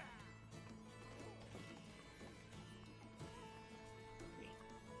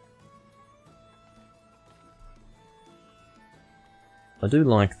 I do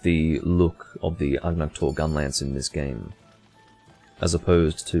like the look of the Archnactor Gunlance in this game, as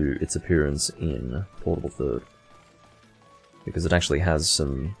opposed to its appearance in Portable Third, because it actually has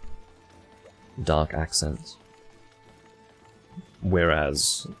some dark accents,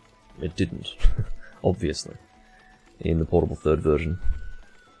 whereas it didn't, obviously, in the Portable Third version.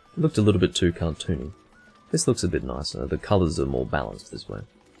 It looked a little bit too cartoony. This looks a bit nicer, the colours are more balanced this way.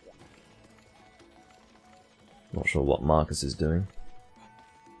 Not sure what Marcus is doing.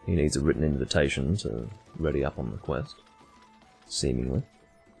 He needs a written invitation to ready up on the quest, seemingly.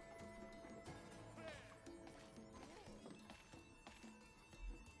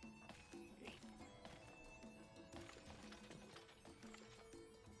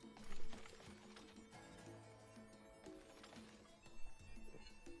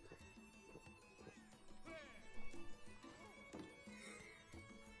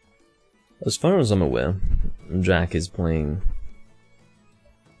 As far as I'm aware, Jack is playing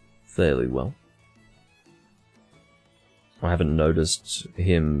fairly well. I haven't noticed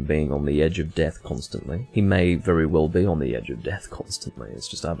him being on the edge of death constantly. He may very well be on the edge of death constantly, it's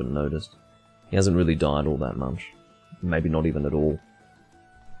just I haven't noticed. He hasn't really died all that much. Maybe not even at all.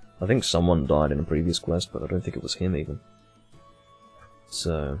 I think someone died in a previous quest, but I don't think it was him even.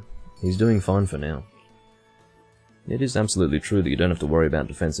 So, he's doing fine for now. It is absolutely true that you don't have to worry about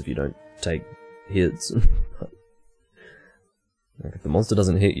defense if you don't take hits. Like, if the monster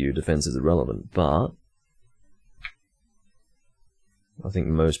doesn't hit you, defense is irrelevant, but I think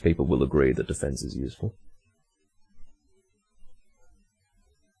most people will agree that defense is useful.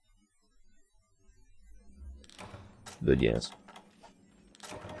 But yes.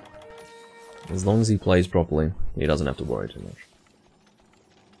 As long as he plays properly, he doesn't have to worry too much.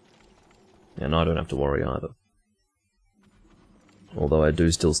 And I don't have to worry either. Although I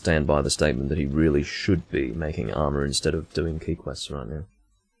do still stand by the statement that he really should be making armor instead of doing key quests right now.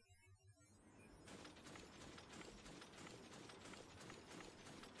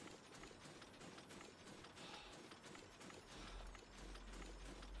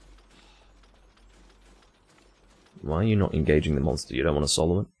 Why are you not engaging the monster? You don't want to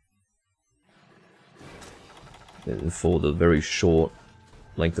solo it? For the very short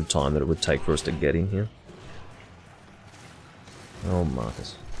length of time that it would take for us to get in here? Oh,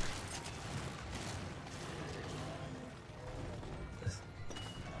 Marcus.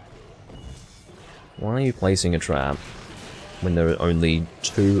 Why are you placing a trap when there are only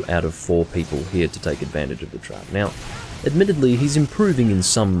 2 out of 4 people here to take advantage of the trap? Now, admittedly, he's improving in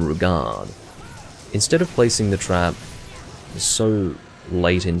some regard. Instead of placing the trap so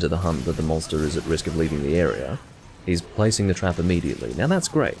late into the hunt that the monster is at risk of leaving the area, he's placing the trap immediately. Now that's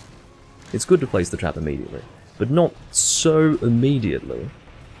great. It's good to place the trap immediately, but not so immediately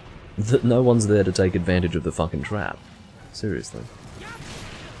that no one's there to take advantage of the fucking trap. Seriously.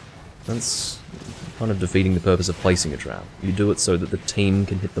 That's kind of defeating the purpose of placing a trap. You do it so that the team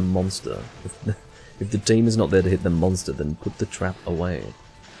can hit the monster. If the team is not there to hit the monster, then put the trap away.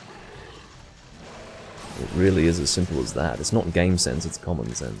 It really is as simple as that. It's not game sense, it's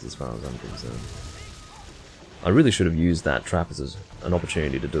common sense as far as I'm concerned. I really should have used that trap as an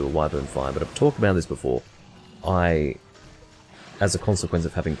opportunity to do a Wyvern Fire, but I've talked about this before. I, as a consequence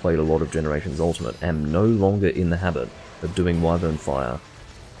of having played a lot of Generations Ultimate, am no longer in the habit of doing Wyvern Fire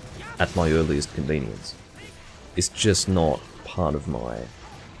at my earliest convenience. It's just not part of my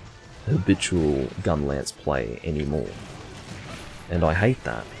habitual Gunlance play anymore. And I hate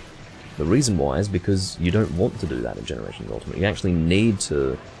that. The reason why is because you don't want to do that in Generations Ultimate. You actually need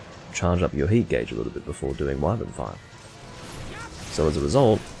to charge up your heat gauge a little bit before doing Wyvern Fire. So as a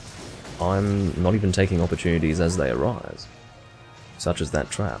result, I'm not even taking opportunities as they arise, such as that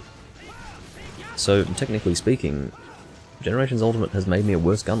trap. So technically speaking, Generations Ultimate has made me a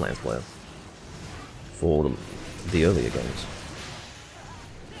worse Gunlance player for the earlier games.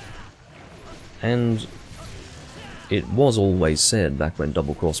 And it was always said, back when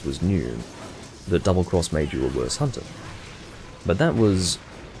Double Cross was new, that Double Cross made you a worse hunter. But that was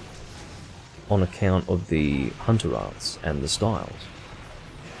on account of the hunter arts and the styles.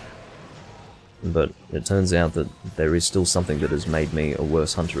 But it turns out that there is still something that has made me a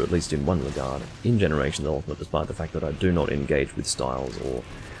worse hunter, at least in one regard, in Generation Ultimate, despite the fact that I do not engage with styles, or,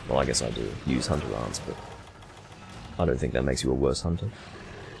 well, I guess I do use hunter arts, but I don't think that makes you a worse hunter.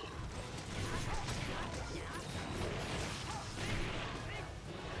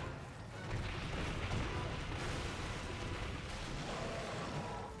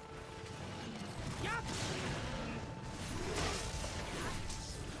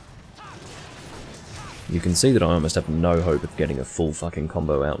 You can see that I almost have no hope of getting a full fucking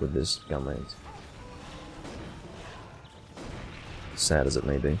combo out with this Gunlance. Sad as it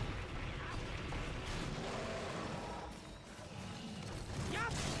may be.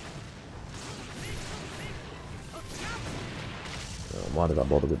 Why did I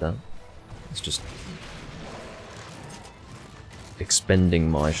bother with that? It's just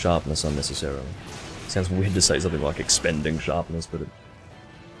expending my sharpness unnecessarily. Sounds weird to say something like expending sharpness, but it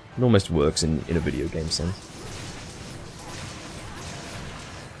almost works in a video game sense.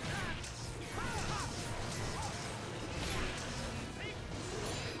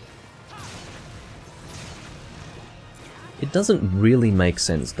 It doesn't really make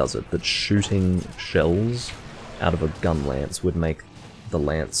sense, does it, that shooting shells out of a gun lance would make the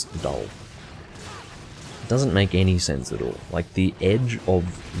lance dull? It doesn't make any sense at all. Like, the edge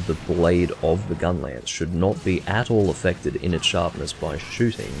of the blade of the gun lance should not be at all affected in its sharpness by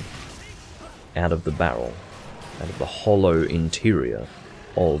shooting out of the barrel, out of the hollow interior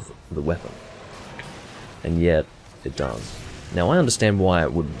of the weapon. And yet, it does. Now, I understand why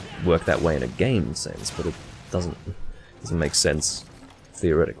it would work that way in a game sense, but it doesn't make sense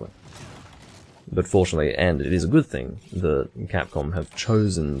theoretically. But fortunately, and it is a good thing, that Capcom have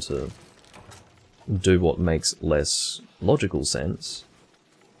chosen to do what makes less logical sense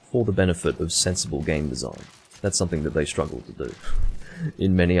for the benefit of sensible game design. That's something that they struggle to do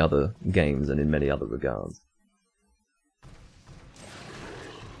in many other games and in many other regards.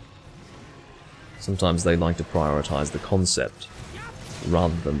 Sometimes they like to prioritize the concept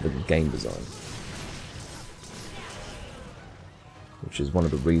rather than the game design, which is one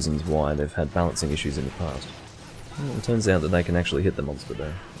of the reasons why they've had balancing issues in the past. Well, it turns out that they can actually hit the monster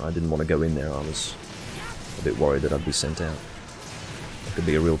there. I didn't want to go in there, I was a bit worried that I'd be sent out. I could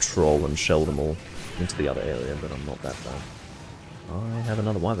be a real troll and shell them all into the other area, but I'm not that bad. I have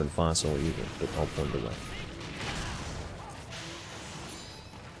another wyvern fire soul user, but I'll point it away.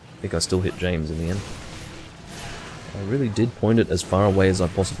 I think I still hit James in the end. I really did point it as far away as I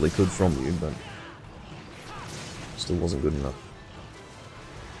possibly could from you, but still wasn't good enough.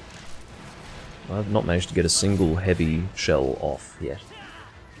 I've not managed to get a single heavy shell off yet,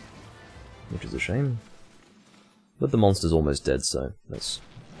 which is a shame. But the monster's almost dead, so that's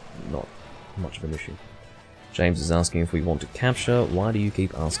not much of an issue. James is asking if we want to capture. Why do you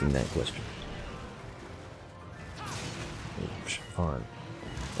keep asking that question? Fine.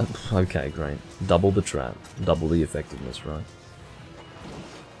 Okay, great. Double the trap. Double the effectiveness, right?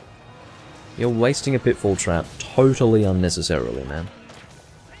 You're wasting a pitfall trap totally unnecessarily, man.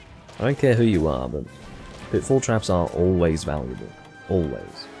 I don't care who you are, but pitfall traps are always valuable.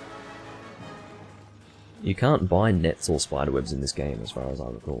 Always. You can't buy nets or spiderwebs in this game, as far as I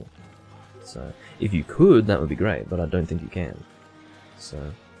recall. So, if you could, that would be great, but I don't think you can.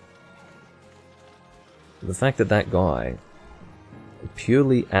 So, the fact that that guy,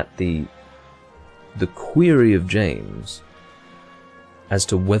 purely at the query of James as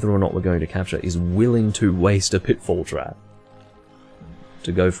to whether or not we're going to capture, is willing to waste a pitfall trap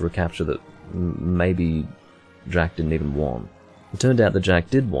to go for a capture that maybe Jack didn't even want. It turned out that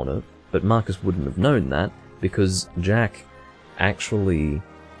Jack did want it, but Marcus wouldn't have known that because Jack actually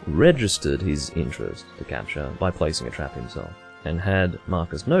registered his interest to capture by placing a trap himself. And had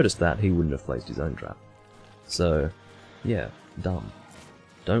Marcus noticed that, he wouldn't have placed his own trap. So, yeah, dumb.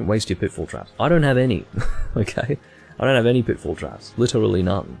 Don't waste your pitfall traps. I don't have any, okay? I don't have any pitfall traps. Literally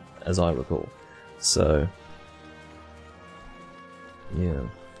none, as I recall. So, yeah.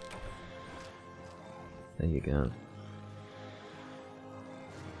 There you go.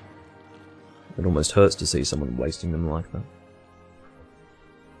 It almost hurts to see someone wasting them like that.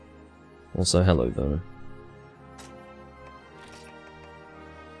 Also, hello, Vernon.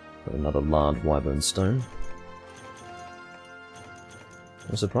 Got another large wyvern stone.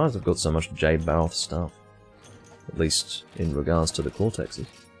 I'm surprised I've got so much Jade Baroth stuff. At least in regards to the Cortexes.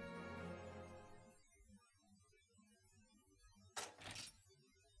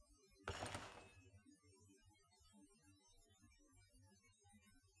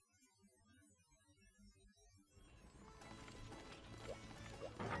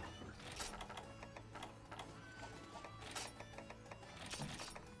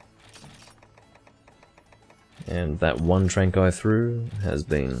 And that one trank I threw has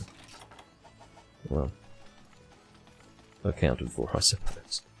been, well, accounted for, I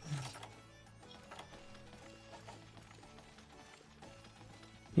suppose.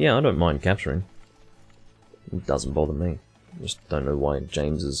 Yeah, I don't mind capturing. It doesn't bother me. I just don't know why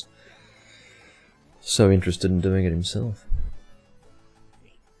James is so interested in doing it himself.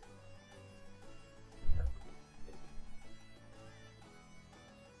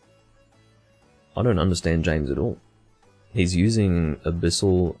 I don't understand James at all. He's using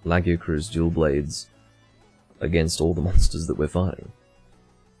Abyssal Lagiocru's dual blades against all the monsters that we're fighting.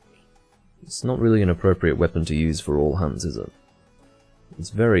 It's not really an appropriate weapon to use for all hunts, is it?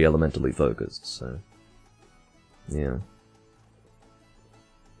 It's very elementally focused, so yeah.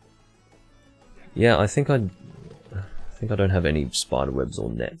 Yeah, I think I don't have any spiderwebs or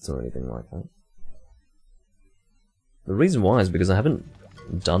nets or anything like that. The reason why is because I haven't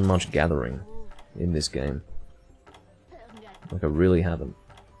done much gathering in this game. Like, I really haven't.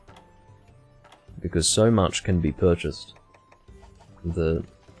 Because so much can be purchased. The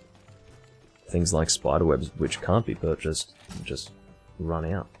things like spiderwebs, which can't be purchased, just run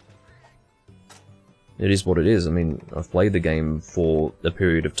out. It is what it is. I mean, I've played the game for a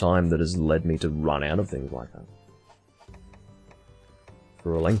period of time that has led me to run out of things like that.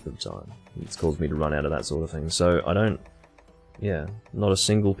 For a length of time. It's caused me to run out of that sort of thing. So, I don't... Yeah, not a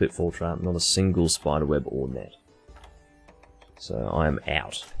single pitfall trap, not a single spiderweb or net. So I am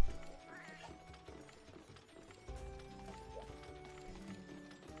out.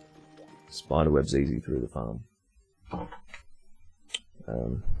 Spiderweb's easy through the farm.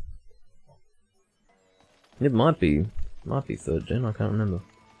 It might be 3rd gen, I can't remember.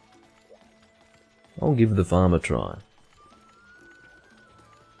 I'll give the farm a try.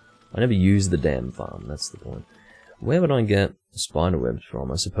 I never use the damn farm, that's the point. Where would I get spiderwebs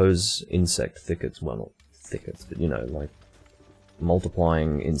from? I suppose insect thickets, well not thickets, but you know, like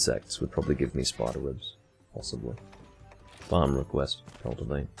multiplying insects would probably give me spiderwebs, possibly. Farm request,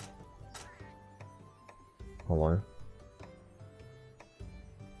 cultivate. Hello?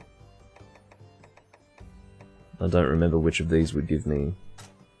 I don't remember which of these would give me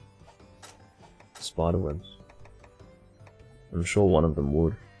spiderwebs. I'm sure one of them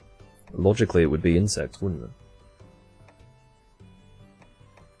would. Logically it would be insects, wouldn't it?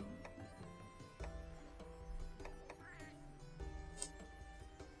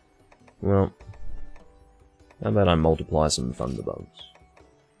 Well, how about I multiply some thunderbugs?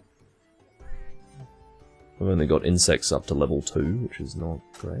 I've only got insects up to level 2, which is not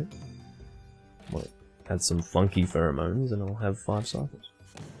great. Might add some funky pheromones and I'll have 5 cycles.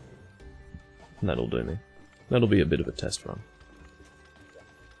 That'll do me. That'll be a bit of a test run.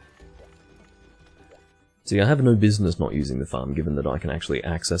 See, I have no business not using the farm, given that I can actually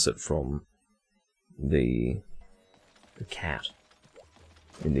access it from the cat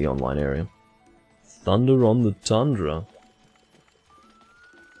in the online area. Thunder on the tundra.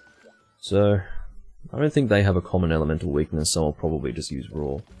 So, I don't think they have a common elemental weakness, so I'll probably just use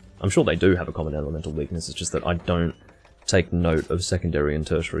raw. I'm sure they do have a common elemental weakness, it's just that I don't take note of secondary and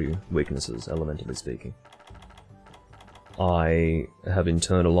tertiary weaknesses, elementally speaking. I have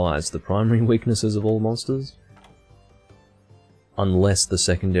internalized the primary weaknesses of all monsters, unless the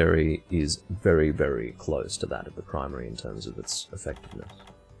secondary is very, very close to that of the primary in terms of its effectiveness.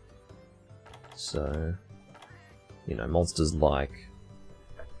 So, you know, monsters like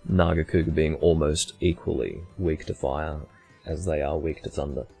Nagakuga being almost equally weak to fire as they are weak to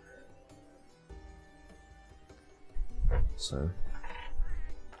thunder. So,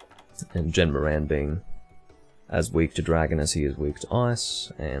 and Gen Moran being as weak to dragon as he is weak to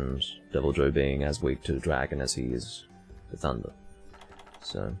ice, and Devil Joe being as weak to dragon as he is to thunder.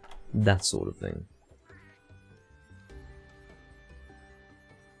 So, that sort of thing.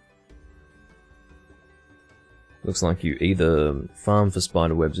 Looks like you either farm for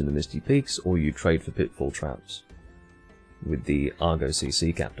spiderwebs in the Misty Peaks, or you trade for pitfall traps with the Argo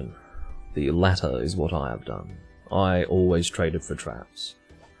CC captain. The latter is what I have done. I always traded for traps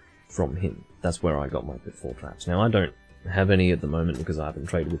from him. That's where I got my pitfall traps. Now, I don't have any at the moment because I haven't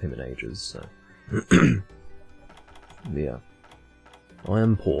traded with him in ages, so... yeah. I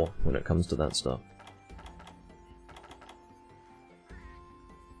am poor when it comes to that stuff.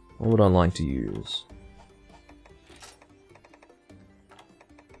 What would I like to use?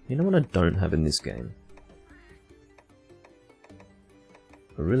 You know what I don't have in this game?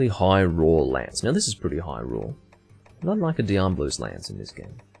 A really high raw lance. Now this is pretty high raw. But I'd like a Diablo's lance in this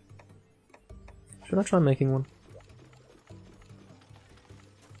game. Should I try making one?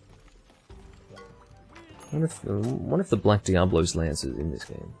 What if the Black Diablo's lance is in this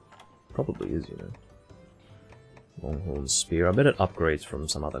game? Probably is, you know. Longhorn spear. I bet it upgrades from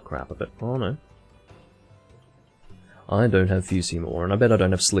some other crap. I bet. Oh no. I don't have Fusey more, and I bet I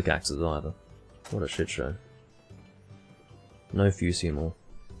don't have Slick Axes either. What a shit show. No Fusey more.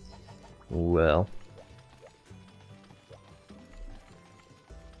 Well.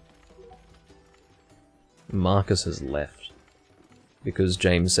 Marcus has left. Because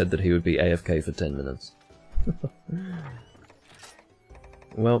James said that he would be AFK for 10 minutes.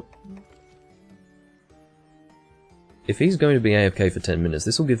 Well. If he's going to be AFK for 10 minutes,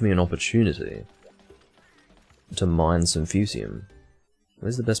 this will give me an opportunity to mine some Fusium.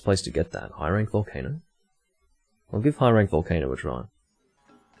 Where's the best place to get that? High rank Volcano? I'll give High rank Volcano a try.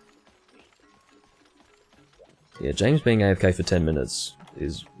 Yeah, James being AFK for 10 minutes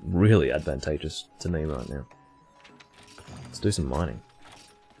is really advantageous to me right now. Let's do some mining.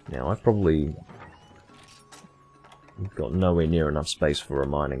 Now, I've probably got nowhere near enough space for a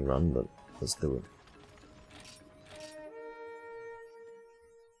mining run, but let's do it.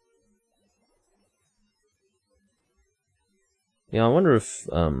 Yeah, I wonder if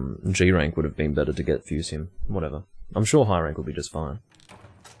G rank would have been better to get Fusium. Whatever. I'm sure high rank will be just fine.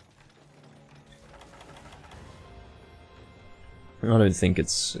 I don't think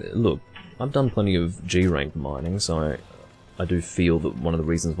it's... Look, I've done plenty of G rank mining, so I do feel that one of the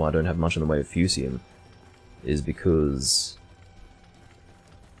reasons why I don't have much in the way of Fusium is because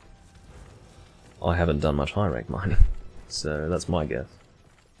I haven't done much high rank mining. So that's my guess.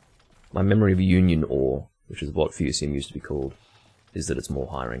 My memory of Union Ore, which is what Fusium used to be called, is that it's more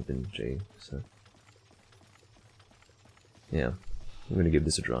high rank than G, so... Yeah, I'm gonna give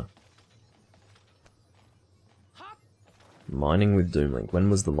this a try. Mining with Doomlink. When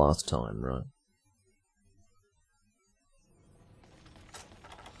was the last time, right?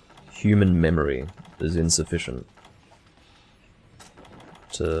 Human memory is insufficient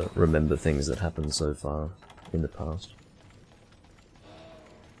to remember things that happened so far in the past.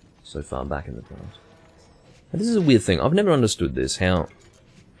 So far back in the past. And this is a weird thing. I've never understood this, how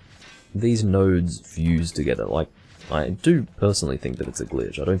these nodes fuse together. Like, I do personally think that it's a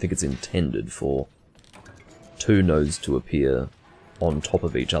glitch. I don't think it's intended for two nodes to appear on top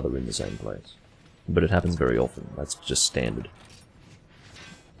of each other in the same place. But it happens very often. That's just standard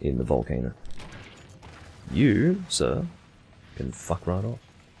in the volcano. You, sir, can fuck right off.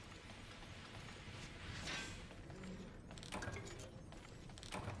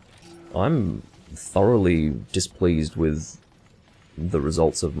 I'm thoroughly displeased with the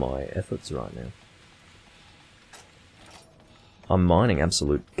results of my efforts right now. I'm mining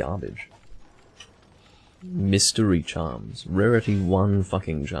absolute garbage. Mystery charms. Rarity 1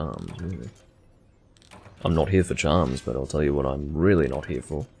 fucking charms, really. I'm not here for charms, but I'll tell you what I'm really not here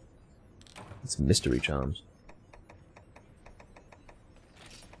for. It's mystery charms.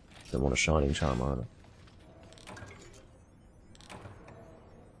 Don't want a shining charm either.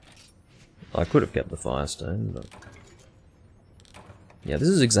 I could have kept the Firestone, but... yeah, this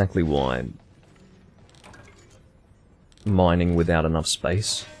is exactly why mining without enough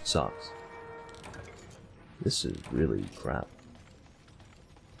space sucks. This is really crap.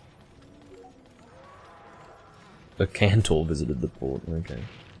 A Cantor visited the port, okay.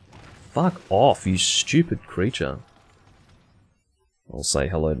 Fuck off, you stupid creature. I'll say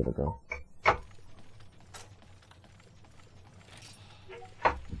hello to the girl.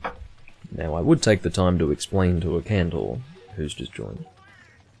 Now, I would take the time to explain to a Cantor, who's just joined,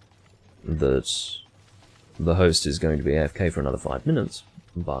 that the host is going to be AFK for another 5 minutes,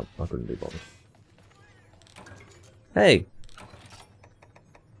 but I couldn't be bothered. Hey!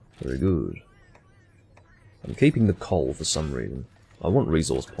 Very good. I'm keeping the coal for some reason. I want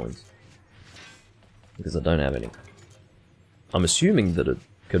resource points. Because I don't have any. I'm assuming that it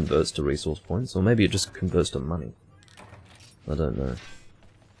converts to resource points, or maybe it just converts to money. I don't know.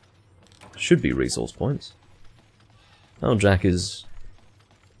 Should be resource points. Oh, Jack is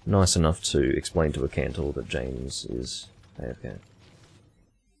nice enough to explain to a Cantor that James is AFK.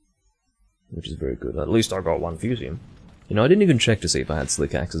 Which is very good. At least I got one fusium. You know, I didn't even check to see if I had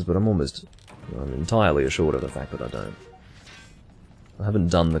slick axes, but I'm entirely assured of the fact that I don't. I haven't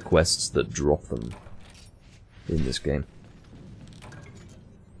done the quests that drop them in this game.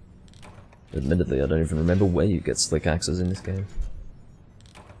 Admittedly, I don't even remember where you get slick axes in this game.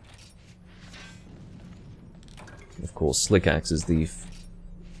 Of course, slick axe is the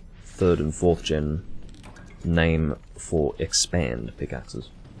 3rd and 4th gen name for expand pickaxes.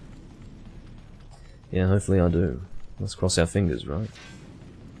 Yeah, hopefully I do. Let's cross our fingers, right?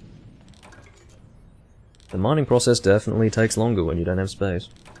 The mining process definitely takes longer when you don't have space.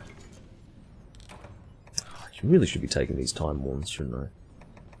 You really should be taking these time warns, shouldn't I?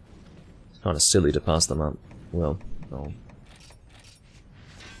 It's kind of silly to pass them up. Well, I'll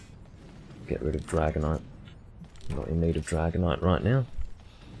get rid of Dragonite. I'm not in need of Dragonite right now.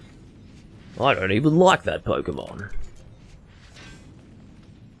 I don't even like that Pokemon.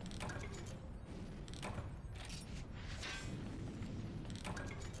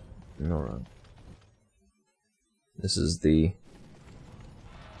 Alright. This is the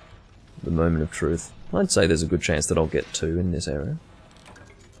moment of truth. I'd say there's a good chance that I'll get 2 in this area.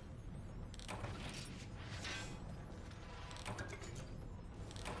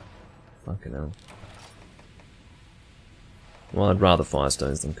 Fucking hell. Well, I'd rather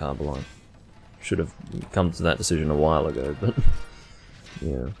Firestones than Carbolite. Should have come to that decision a while ago, but...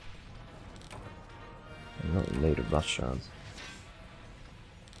 yeah. I'm not in need of Rust Shards.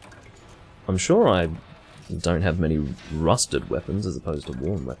 I'm sure I don't have many rusted weapons as opposed to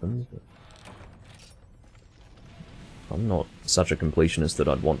worn weapons, but... I'm not such a completionist that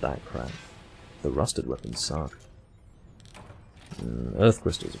I'd want that crap. The rusted weapons suck. Earth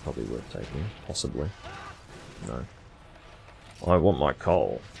crystals are probably worth taking, possibly. No. I want my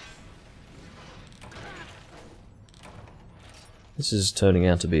coal. This is turning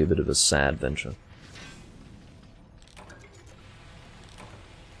out to be a bit of a sad venture.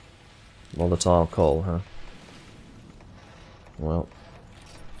 Volatile coal, huh? Well,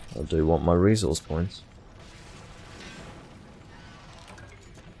 I do want my resource points.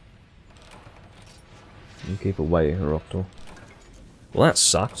 You keep away, Heroctor. Well, that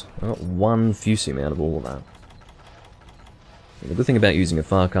sucked. I got 1 fusium out of all of that. And the good thing about using a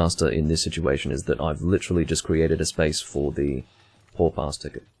Farcaster in this situation is that I've literally just created a space for the Poor Pass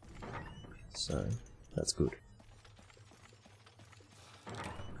ticket. So, that's good.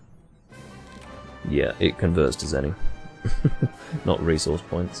 Yeah, it converts to Zenny. Not resource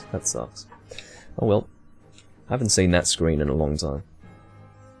points. That sucks. Oh well. I haven't seen that screen in a long time.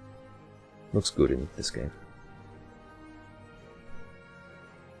 Looks good in this game.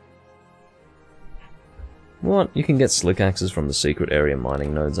 What? You can get slick axes from the secret area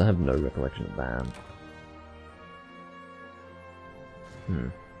mining nodes? I have no recollection of that.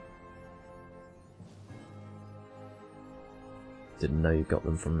 Didn't know you got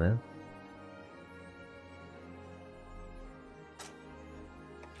them from there.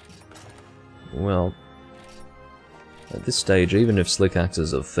 Well, at this stage, even if slick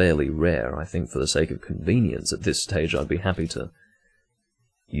axes are fairly rare, I think for the sake of convenience at this stage I'd be happy to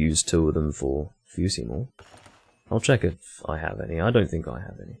use 2 of them for Fusimore. I'll check if I have any. I don't think I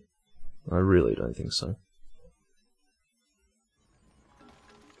have any. I really don't think so.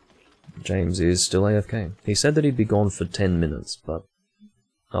 James is still AFK. He said that he'd be gone for 10 minutes, but...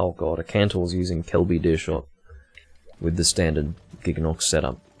 Oh god, a Cantor's using Kelby Deershot with the standard Giganox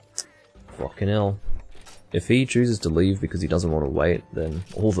setup. Fucking hell. If he chooses to leave because he doesn't want to wait, then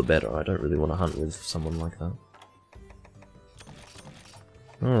all the better. I don't really want to hunt with someone like that.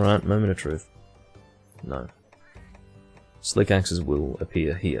 Alright, moment of truth. No. Slick axes will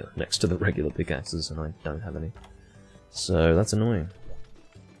appear here, next to the regular pickaxes, and I don't have any. So, that's annoying.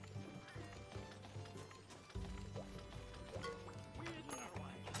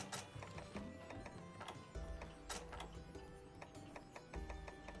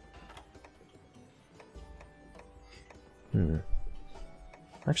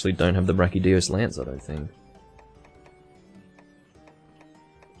 Actually don't have the Brachydios Lance, I don't think.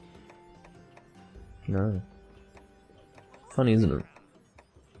 No. Funny, isn't it?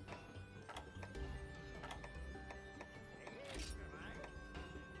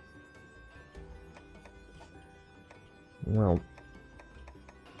 Well...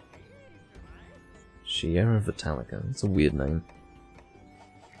 Sierra Vitalica, that's a weird name.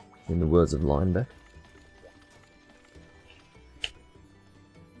 In the words of Linebeck.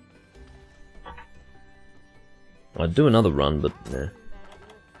 I'd do another run, but nah.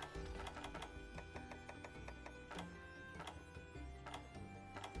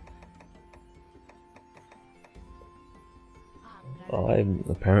 I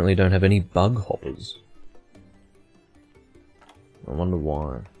apparently don't have any bug hoppers. I wonder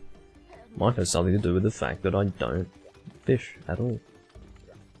why. Might have something to do with the fact that I don't fish at all.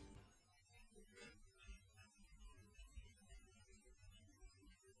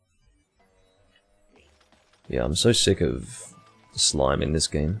 Yeah, I'm so sick of slime in this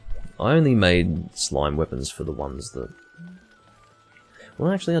game. I only made slime weapons for the ones that... Well,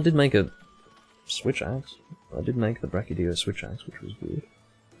 actually, I did make a switch axe. I did make the Brachydio switch axe, which was weird.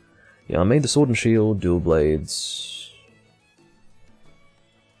 Yeah, I made the sword and shield, dual blades...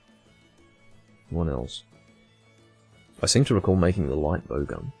 What else? I seem to recall making the light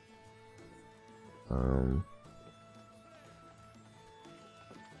bowgun.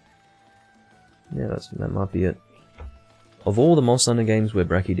 Yeah, that might be it. Of all the Monster Hunter games where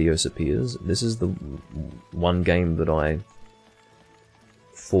Brachydios appears, this is the one game that I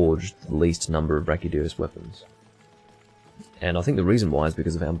forged the least number of Brachydios weapons. And I think the reason why is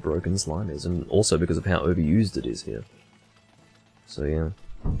because of how broken slime is, and also because of how overused it is here. So yeah.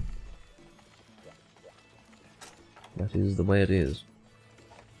 That is the way it is.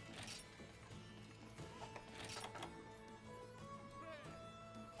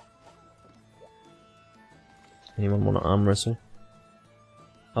 Anyone want to arm wrestle?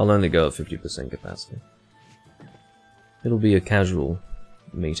 I'll only go at 50% capacity. It'll be a casual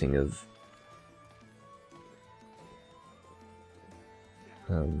meeting of...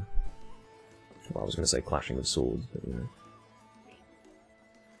 well, I was going to say clashing of swords, but you know.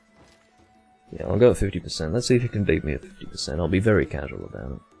 Yeah, I'll go at 50%. Let's see if you can beat me at 50%. I'll be very casual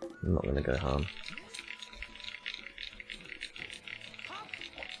about it. I'm not going to go hard.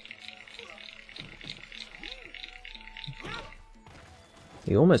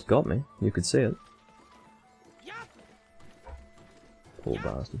 He almost got me. You could see it. Poor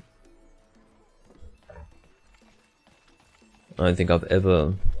bastard. I don't think I've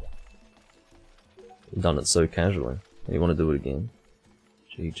ever done it so casually. You want to do it again?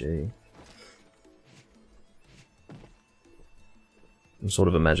 GG. I'm sort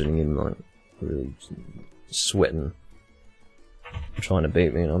of imagining him like really sweating, trying to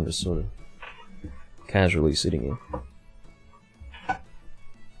beat me, and I'm just sort of casually sitting here.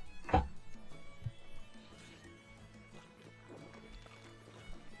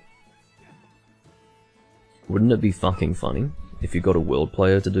 Wouldn't it be fucking funny if you got a world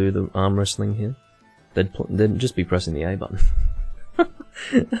player to do the arm wrestling here? They'd just be pressing the A button.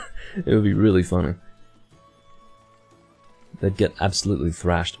 It would be really funny. They'd get absolutely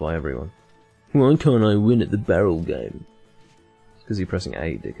thrashed by everyone. Why can't I win at the barrel game? It's because you're pressing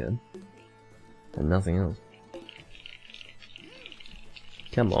A, dickhead. And nothing else.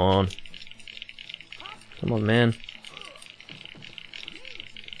 Come on. Come on, man.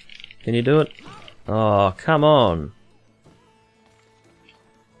 Can you do it? Oh, come on!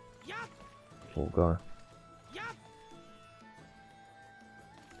 Poor guy.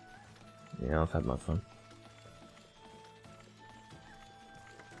 Yeah, I've had my fun.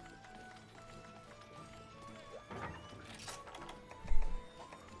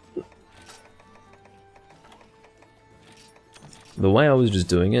 The way I was just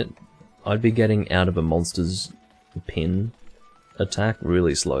doing it, I'd be getting out of a monster's pin attack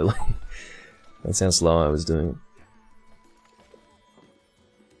really slowly. That's how slow I was doing it.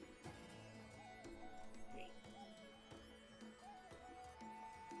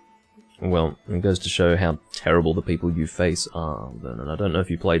 Well, it goes to show how terrible the people you face are, Vernon. I don't know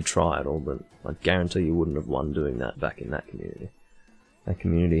if you played Try at all, but I guarantee you wouldn't have won doing that back in that community. That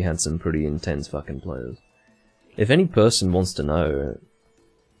community had some pretty intense fucking players. If any person wants to know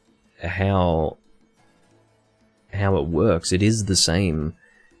how it works, it is the same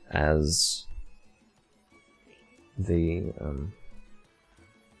as the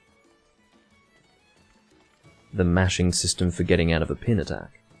mashing system for getting out of a pin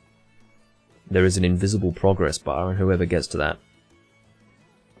attack. There is an invisible progress bar, and whoever gets to that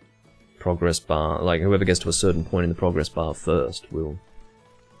progress bar, like whoever gets to a certain point in the progress bar first, will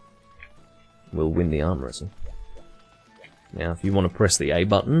win the arm wrestle. Now, if you want to press the A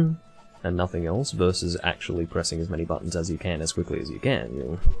button and nothing else, versus actually pressing as many buttons as you can as quickly as you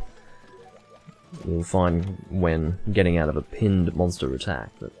can, you'll find when getting out of a pinned monster attack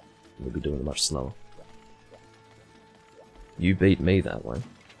that you'll be doing it much slower. You beat me that way.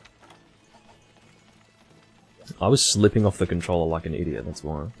 I was slipping off the controller like an idiot, that's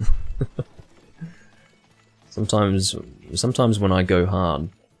why. Sometimes when I go hard,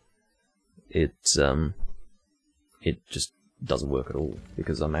 it just doesn't work at all,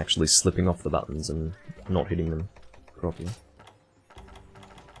 because I'm actually slipping off the buttons and not hitting them properly.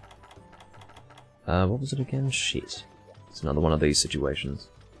 What was it again? Shit. It's another one of these situations.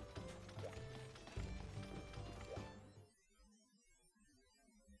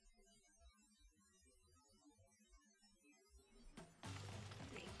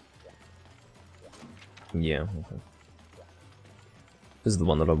 Yeah, okay. This is the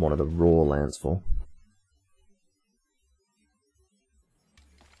one that I wanted a raw lance for.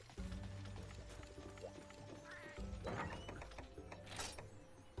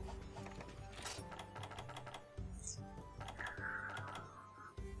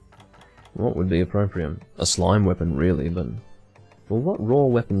 What would be appropriate? A slime weapon, really, but... Well, what raw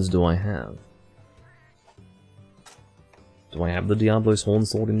weapons do I have? Do I have the Diablo's Horn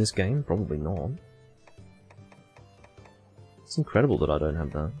Sword in this game? Probably not. It's incredible that I don't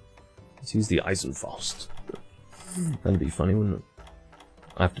have that. Let's use the Eisenfaust. That'd be funny, wouldn't it?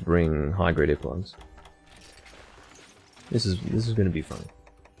 I have to bring high-grade earplugs. This is going to be funny.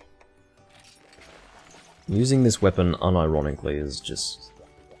 Using this weapon unironically is just...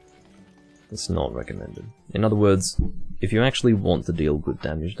 It's not recommended. In other words, if you actually want to deal good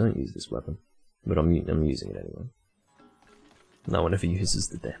damage, don't use this weapon. But I'm using it anyway. No one ever uses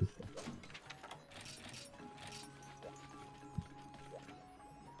the damn thing.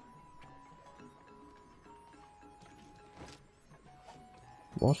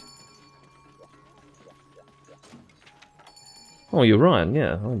 What? Oh, you're right,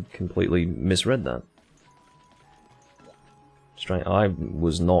 yeah, I completely misread that. Strange, I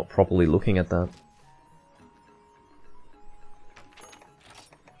was not properly looking at that.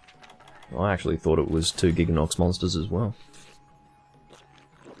 I actually thought it was 2 Giganox monsters as well.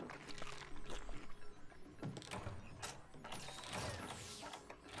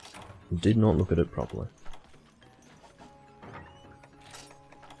 Did not look at it properly.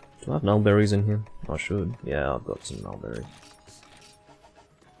 Do I have nullberries in here? I should. Yeah, I've got some nullberries.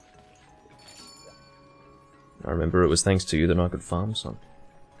 I remember it was thanks to you that I could farm some.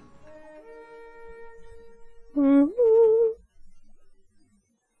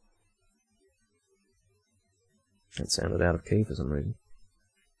 That sounded out of key for some reason.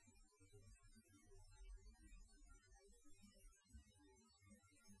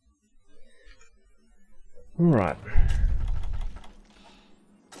 Alright.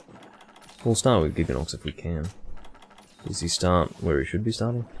 We'll start with Giganox if we can. Does he start where he should be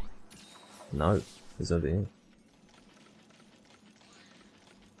starting? No, he's over here.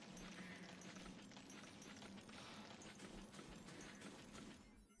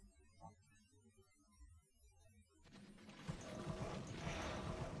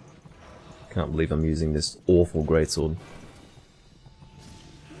 Can't believe I'm using this awful greatsword.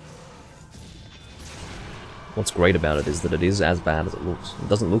 What's great about it is that it is as bad as it looks. It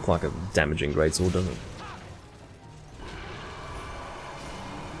doesn't look like a damaging greatsword, does it?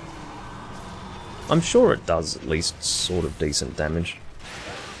 I'm sure it does at least sort of decent damage.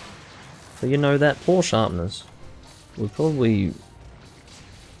 But you know, that poor sharpness would probably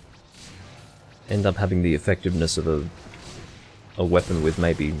end up having the effectiveness of a weapon with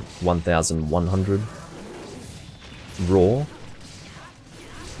maybe 1100 raw,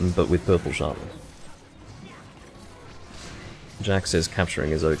 but with purple sharpness. Jack says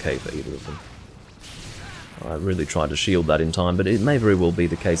capturing is okay for either of them. I really tried to shield that in time, but it may very well be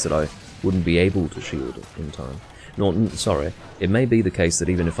the case that I wouldn't be able to shield it in time. No, sorry, it may be the case that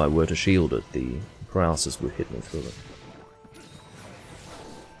even if I were to shield it, the paralysis would hit me through it.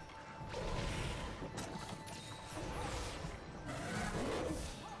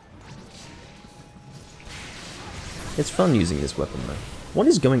 It's fun using this weapon, though. What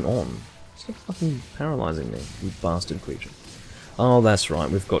is going on? Stop fucking paralysing me, you bastard creature. Oh, that's right,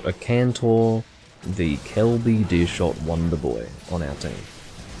 we've got a Cantor, the Kelby Deershot Wonder Boy on our team.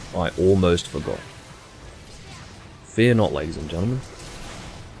 I almost forgot. Fear not, ladies and gentlemen.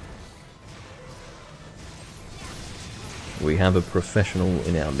 We have a professional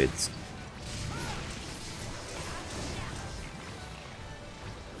in our midst.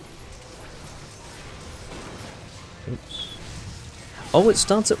 Oops. Oh, it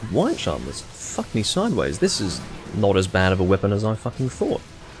starts at white sharpness. Fuck me sideways. This is not as bad of a weapon as I fucking thought.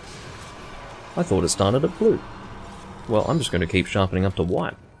 I thought it started at blue. Well, I'm just going to keep sharpening up to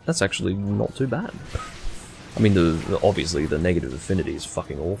white. That's actually not too bad. I mean, obviously the negative affinity is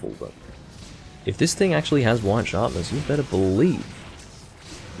fucking awful, but if this thing actually has white sharpness, you better believe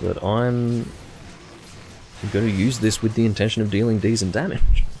that I'm going to use this with the intention of dealing decent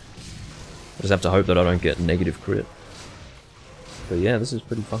damage. I just have to hope that I don't get negative crit. But yeah, this is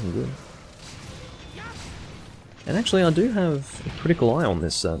pretty fucking good. And actually, I do have a critical eye on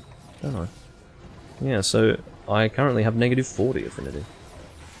this set, don't I? Yeah, so I currently have negative 40 affinity.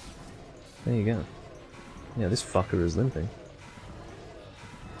 There you go. Yeah, this fucker is limping.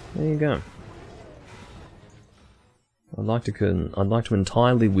 There you go. I'd like to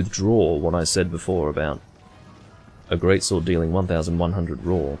entirely withdraw what I said before about a greatsword dealing 1100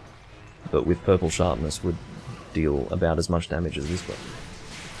 raw, but with purple sharpness would deal about as much damage as this weapon.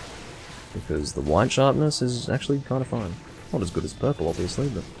 Because the white sharpness is actually kind of fine. Not as good as purple, obviously,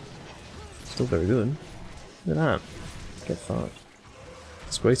 but still very good. Look at that. Get fucked.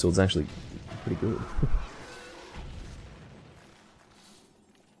 This greatsword's actually pretty good.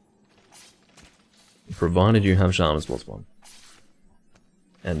 Provided you have sharpness +1.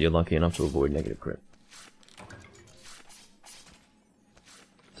 And you're lucky enough to avoid negative crit.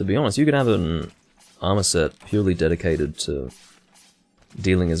 To be honest, you could have an armor set purely dedicated to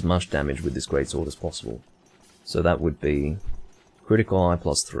dealing as much damage with this greatsword as possible. So that would be critical eye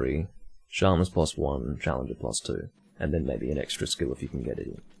 +3, sharpness +1, challenger +2, and then maybe an extra skill if you can get it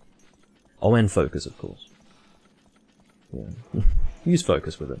in. Oh, and focus, of course. Yeah. Use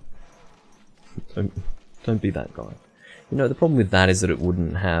focus with it. Don't be that guy. You know, the problem with that is that it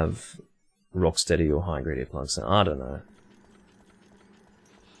wouldn't have rocksteady or high gradient plugs, so I don't know.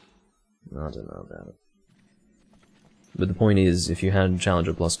 I don't know about it. But the point is, if you had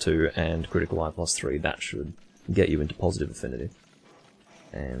Challenger +2 and Critical Eye +3, that should get you into positive affinity.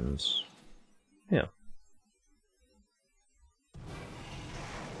 And yeah.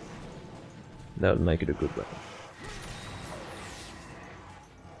 That would make it a good weapon.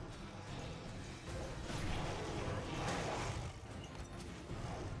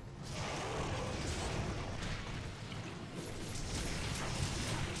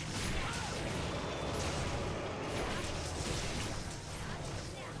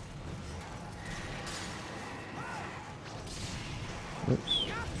 Oops.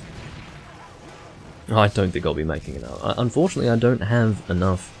 I don't think I'll be making enough. Unfortunately, I don't have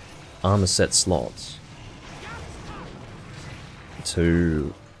enough armor set slots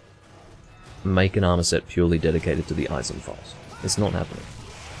to make an armor set purely dedicated to the Eisenfalls. It's not happening.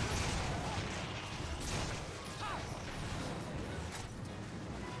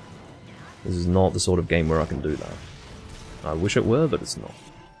 This is not the sort of game where I can do that. I wish it were, but it's not.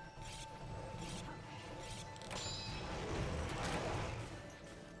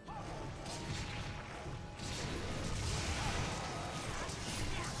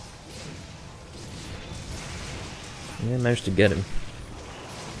 Yeah, managed to get him.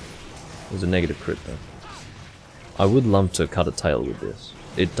 It was a negative crit though. I would love to cut a tail with this.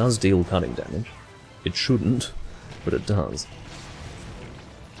 It does deal cutting damage. It shouldn't, but it does.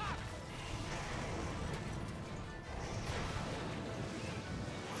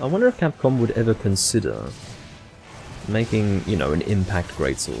 I wonder if Capcom would ever consider making, you know, an impact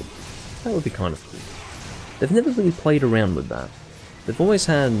greatsword. That would be kind of cool. They've never really played around with that. They've always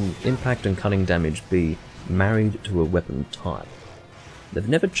had impact and cutting damage be married to a weapon type. They've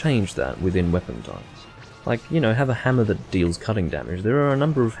never changed that within weapon types. Like, you know, have a hammer that deals cutting damage. There are a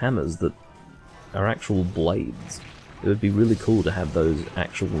number of hammers that are actual blades. It would be really cool to have those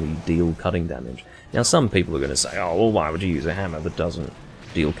actually deal cutting damage. Now, some people are going to say, oh, well, why would you use a hammer that doesn't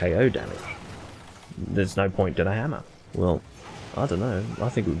deal KO damage? There's no point to the hammer. Well, I don't know, I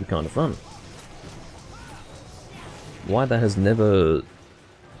think it would be kind of fun. Why that has never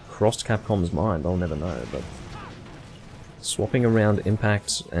crossed Capcom's mind, I'll never know, but swapping around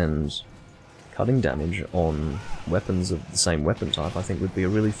impact and cutting damage on weapons of the same weapon type, I think would be a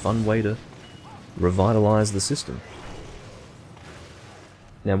really fun way to revitalize the system.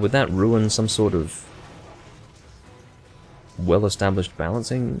 Now, would that ruin some sort of well-established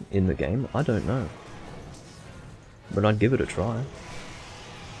balancing in the game? I don't know. But I'd give it a try.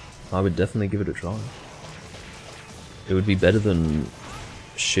 I would definitely give it a try. It would be better than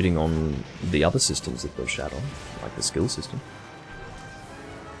shitting on the other systems that they've shat on, like the skill system.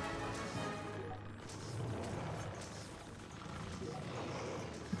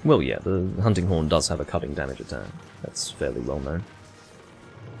 Well, yeah, the hunting horn does have a cutting damage attack. That's fairly well known.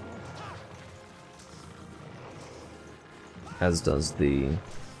 As does the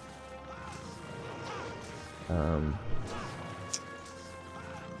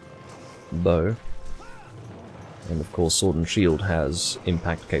bow. And of course, Sword and Shield has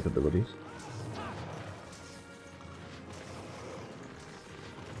impact capabilities.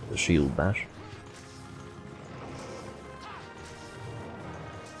 The Shield Bash.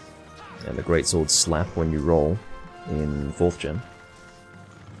 And the Greatsword Slap when you roll in 4th gen.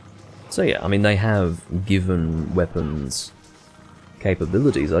 So yeah, I mean, they have given weapons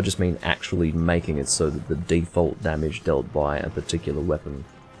capabilities, I just mean actually making it so that the default damage dealt by a particular weapon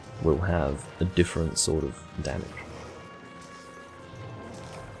will have a different sort of damage.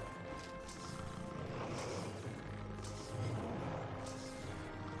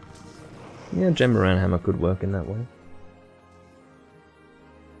 Yeah, Gemmaran Hammer could work in that way.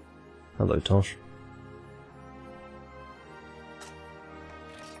 Hello, Tosh.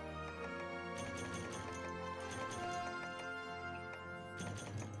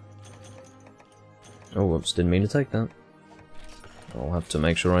 Oh, whoops, didn't mean to take that. I'll have to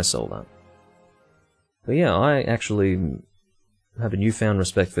make sure I sell that. But yeah, I actually have a newfound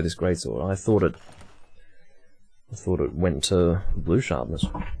respect for this greatsword. I thought it went to blue sharpness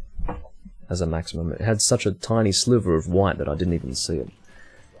as a maximum. It had such a tiny sliver of white that I didn't even see it.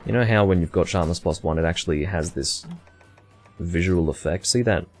 You know how when you've got sharpness +1, it actually has this visual effect? See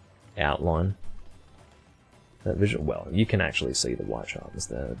that outline? That visual, well, you can actually see the white sharpness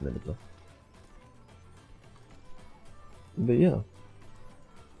there, admittedly. But yeah.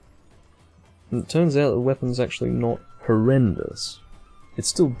 And it turns out the weapon's actually not horrendous. It's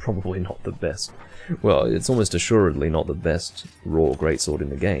still probably not the best. Well, it's almost assuredly not the best raw greatsword in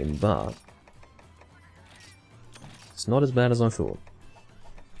the game, but it's not as bad as I thought.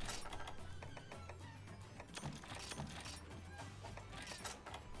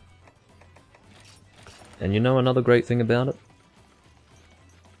 And you know another great thing about it?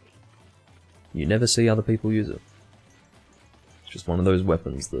 You never see other people use it. It's just one of those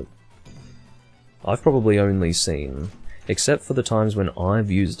weapons that I've probably only seen, except for the times when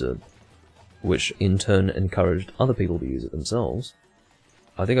I've used it, which in turn encouraged other people to use it themselves,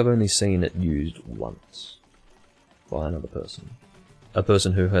 I think I've only seen it used once by another person. A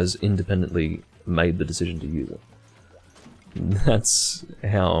person who has independently made the decision to use it. That's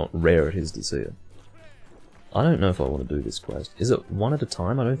how rare it is to see it. I don't know if I want to do this quest. Is it one at a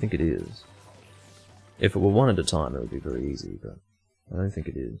time? I don't think it is. If it were one at a time, it would be very easy, but I don't think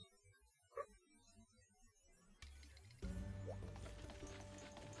it is.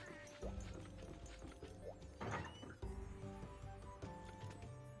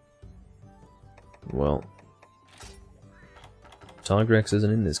 Well, Tigrex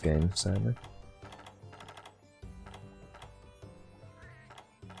isn't in this game, sadly.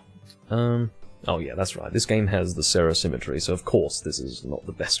 Oh yeah, that's right. This game has the Serra Symmetry, so of course this is not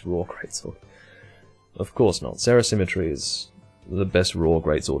the best raw greatsword. Of course not. Serra Symmetry is the best raw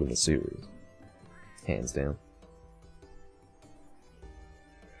greatsword in the series. Hands down.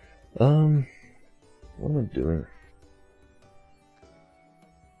 What am I doing?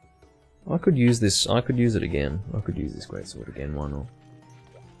 I could use this, I could use it again. I could use this greatsword again, why not?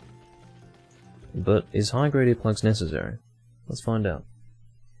 But is high grade earplugs necessary? Let's find out.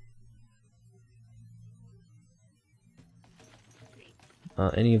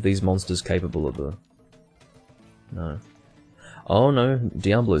 Are any of these monsters capable of a... No. Oh no,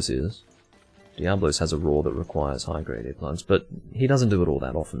 Diablos is. Diablos has a raw that requires high grade earplugs, but he doesn't do it all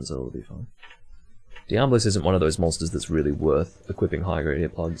that often, so it'll be fine. Diablos isn't one of those monsters that's really worth equipping high grade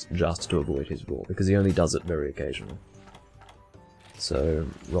earplugs just to avoid his raw, because he only does it very occasionally. So,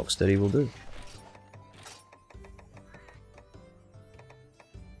 Rocksteady will do.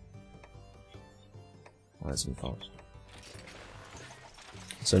 Ice and Forest.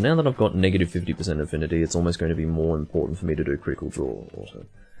 So now that I've got negative 50% affinity, it's almost going to be more important for me to do critical draw, or to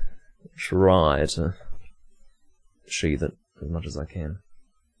try to sheath it as much as I can.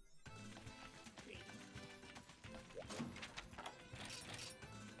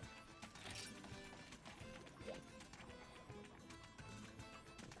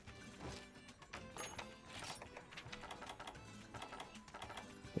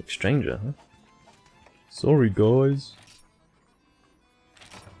 Exchanger, huh? Sorry, guys.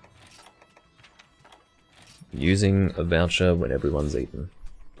 Using a voucher when everyone's eaten.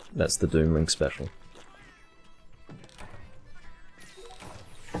 That's the Doomlink special.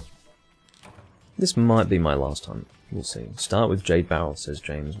 This might be my last time. We'll see. Start with Jade Barrel, says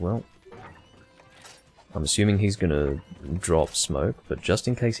James. Well, I'm assuming he's gonna drop smoke, but just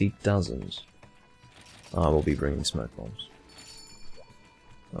in case he doesn't, I will be bringing smoke bombs.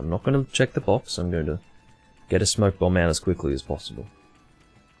 I'm not going to check the box, I'm going to get a smoke bomb out as quickly as possible.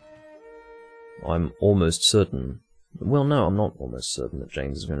 I'm almost certain... Well, no, I'm not almost certain that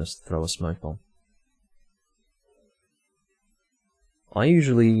James is going to throw a smoke bomb. I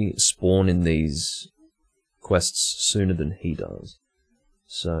usually spawn in these quests sooner than he does,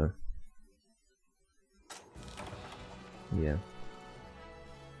 so... yeah.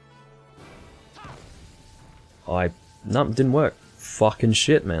 No, it didn't work. Fucking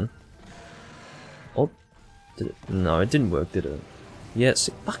shit, man. Oh, did it? No, it didn't work, did it? Yes,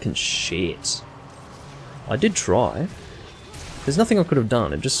 fucking shit. I did try. There's nothing I could have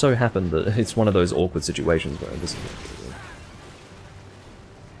done. It just so happened that it's one of those awkward situations where this is...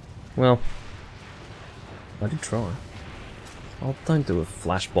 Well, I did try. Oh, don't do a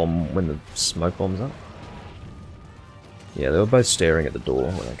flash bomb when the smoke bomb's up. Yeah, they were both staring at the door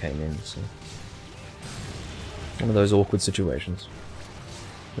when I came in, so... one of those awkward situations.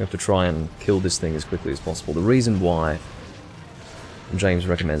 We have to try and kill this thing as quickly as possible. The reason why James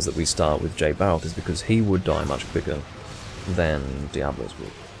recommends that we start with J. Barrett is because he would die much quicker than Diablos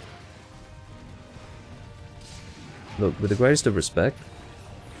would. Look, with the greatest of respect,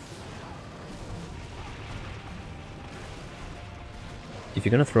 if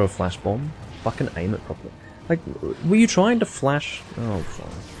you're gonna throw a flash bomb, fucking aim it properly. Like, were you trying to flash? Oh,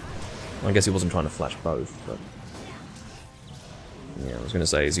 fine. I guess he wasn't trying to flash both, but... yeah, I was gonna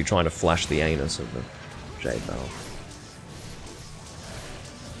say, is he trying to flash the anus of the Jade Barrel?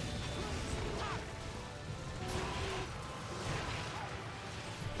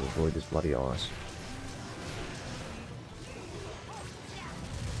 To avoid this bloody ice.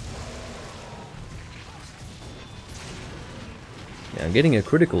 Yeah, getting a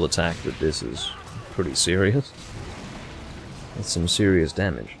critical attack with this is pretty serious. That's some serious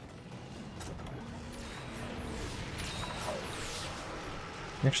damage.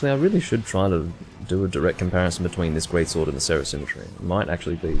 Actually, I really should try to do a direct comparison between this greatsword and the Seraph Symmetry. It might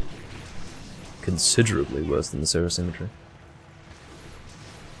actually be considerably worse than the Seraph Symmetry.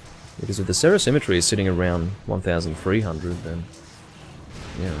 Because if the Seraph Symmetry is sitting around 1,300, then...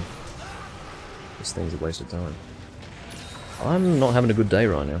 yeah. This thing's a waste of time. I'm not having a good day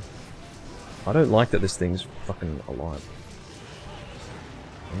right now. I don't like that this thing's fucking alive.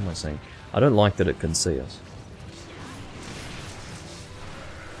 What am I saying? I don't like that it can see us.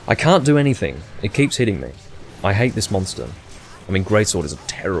 I can't do anything. It keeps hitting me. I hate this monster. I mean, greatsword is a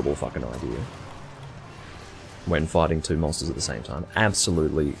terrible fucking idea. When fighting two monsters at the same time.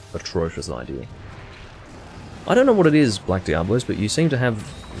 Absolutely atrocious idea. I don't know what it is, Black Diablos, but you seem to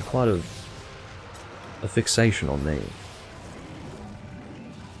have quite a fixation on me.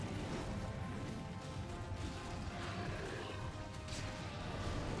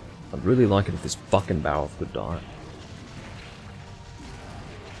 I'd really like it if this fucking barrel could die.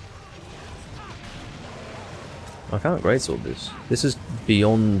 I can't greatsword this. This is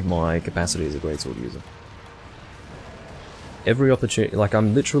beyond my capacity as a greatsword user. Every opportunity, like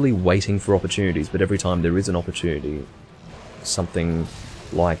I'm literally waiting for opportunities, but every time there is an opportunity, something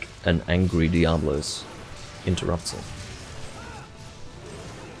like an angry Diablos interrupts it.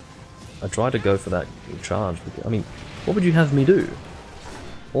 I tried to go for that charge, but, I mean, what would you have me do?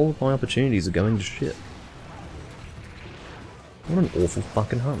 All of my opportunities are going to shit. What an awful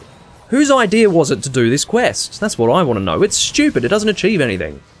fucking hunt. Whose idea was it to do this quest? That's what I want to know. It's stupid, it doesn't achieve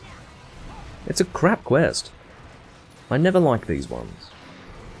anything. It's a crap quest. I never like these ones.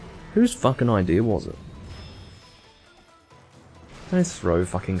 Whose fucking idea was it? Don't throw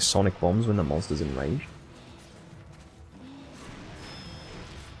fucking sonic bombs when the monster's enraged.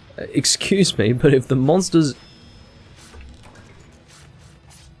 Excuse me, but if the monster's...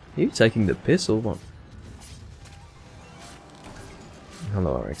 Are you taking the piss or what?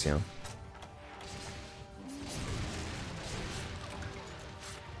 Hello, Arexion.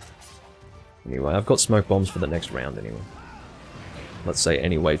 Anyway, I've got smoke bombs for the next round anyway. Let's say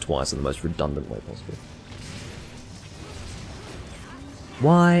anyway twice in the most redundant way possible.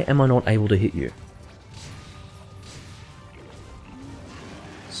 Why am I not able to hit you?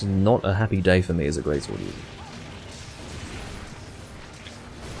 It's not a happy day for me as a greatsword user.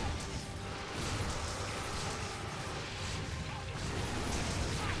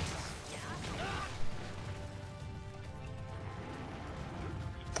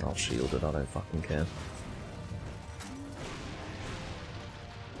 I'll shield it, I don't fucking care.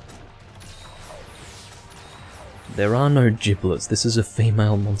 There are no giblets, this is a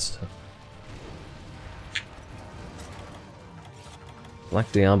female monster. Black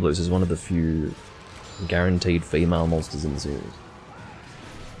Diablos is one of the few guaranteed female monsters in the series.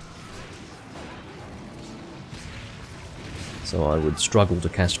 So I would struggle to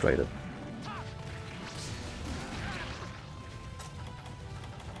castrate it.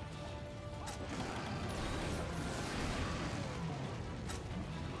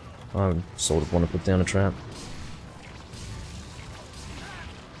 I sort of want to put down a trap.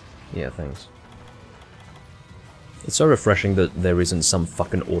 Yeah, thanks. It's so refreshing that there isn't some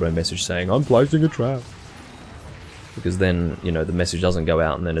fucking auto message saying, I'm placing a trap. Because then, you know, the message doesn't go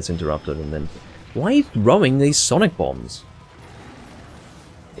out and then it's interrupted and then... Why are you throwing these sonic bombs?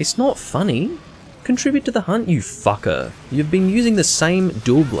 It's not funny. Contribute to the hunt, you fucker. You've been using the same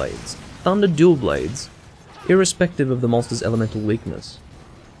dual blades. Thunder dual blades. Irrespective of the monster's elemental weakness.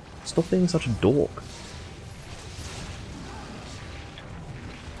 Stop being such a dork.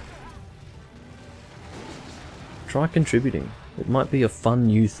 Try contributing. It might be a fun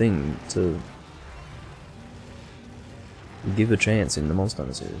new thing to give a chance in the Monster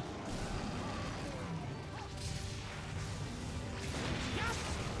Hunter series.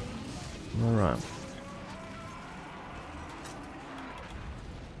 Alright.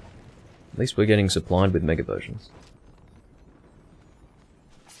 At least we're getting supplied with mega potions.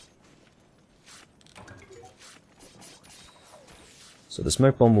 So the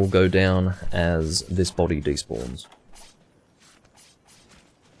smoke bomb will go down as this body despawns.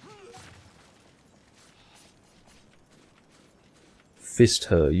 Fist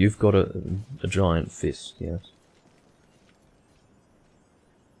her. You've got a giant fist, yes.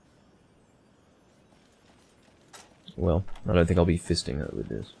 Well, I don't think I'll be fisting her with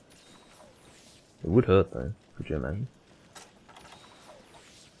this. It would hurt though, could you imagine?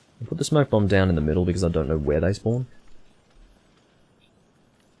 I'll put the smoke bomb down in the middle because I don't know where they spawn.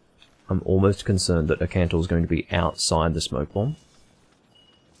 I'm almost concerned that Akantor is going to be outside the smoke bomb.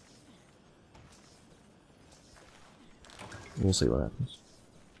 We'll see what happens.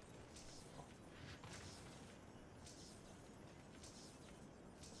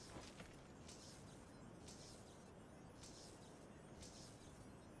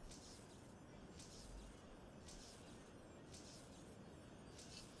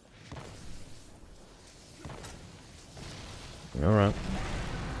 Alright.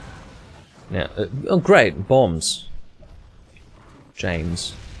 Now, oh great, bombs.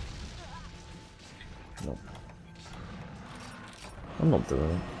 James. No. I'm not doing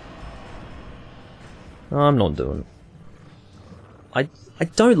it. No, I'm not doing it. I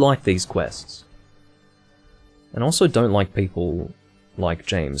don't like these quests. And also don't like people like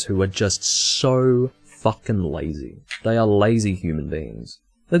James who are just so fucking lazy. They are lazy human beings.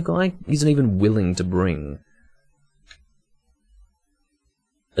 The guy isn't even willing to bring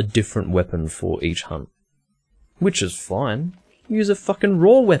a different weapon for each hunt. Which is fine. Use a fucking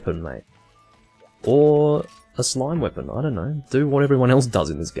raw weapon, mate. Or a slime weapon, I don't know. Do what everyone else does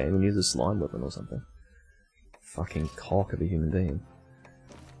in this game and use a slime weapon or something. Fucking cock of a human being.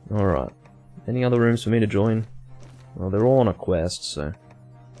 Alright. Any other rooms for me to join? Well, they're all on a quest, so...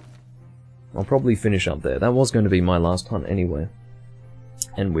 I'll probably finish up there. That was going to be my last hunt anyway.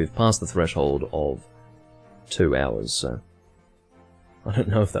 And we've passed the threshold of 2 hours, so... I don't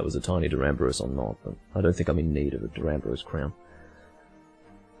know if that was a tiny Duramboros or not, but I don't think I'm in need of a Duramboros crown.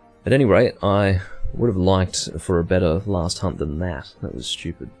 At any rate, I would have liked for a better last hunt than that. That was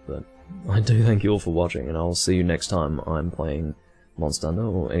stupid, but I do thank you all for watching, and I'll see you next time I'm playing Monster Hunter,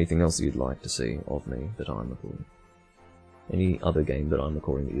 or anything else you'd like to see of me that I'm recording. Any other game that I'm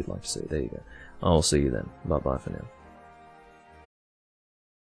recording that you'd like to see, there you go. I'll see you then. Bye bye for now.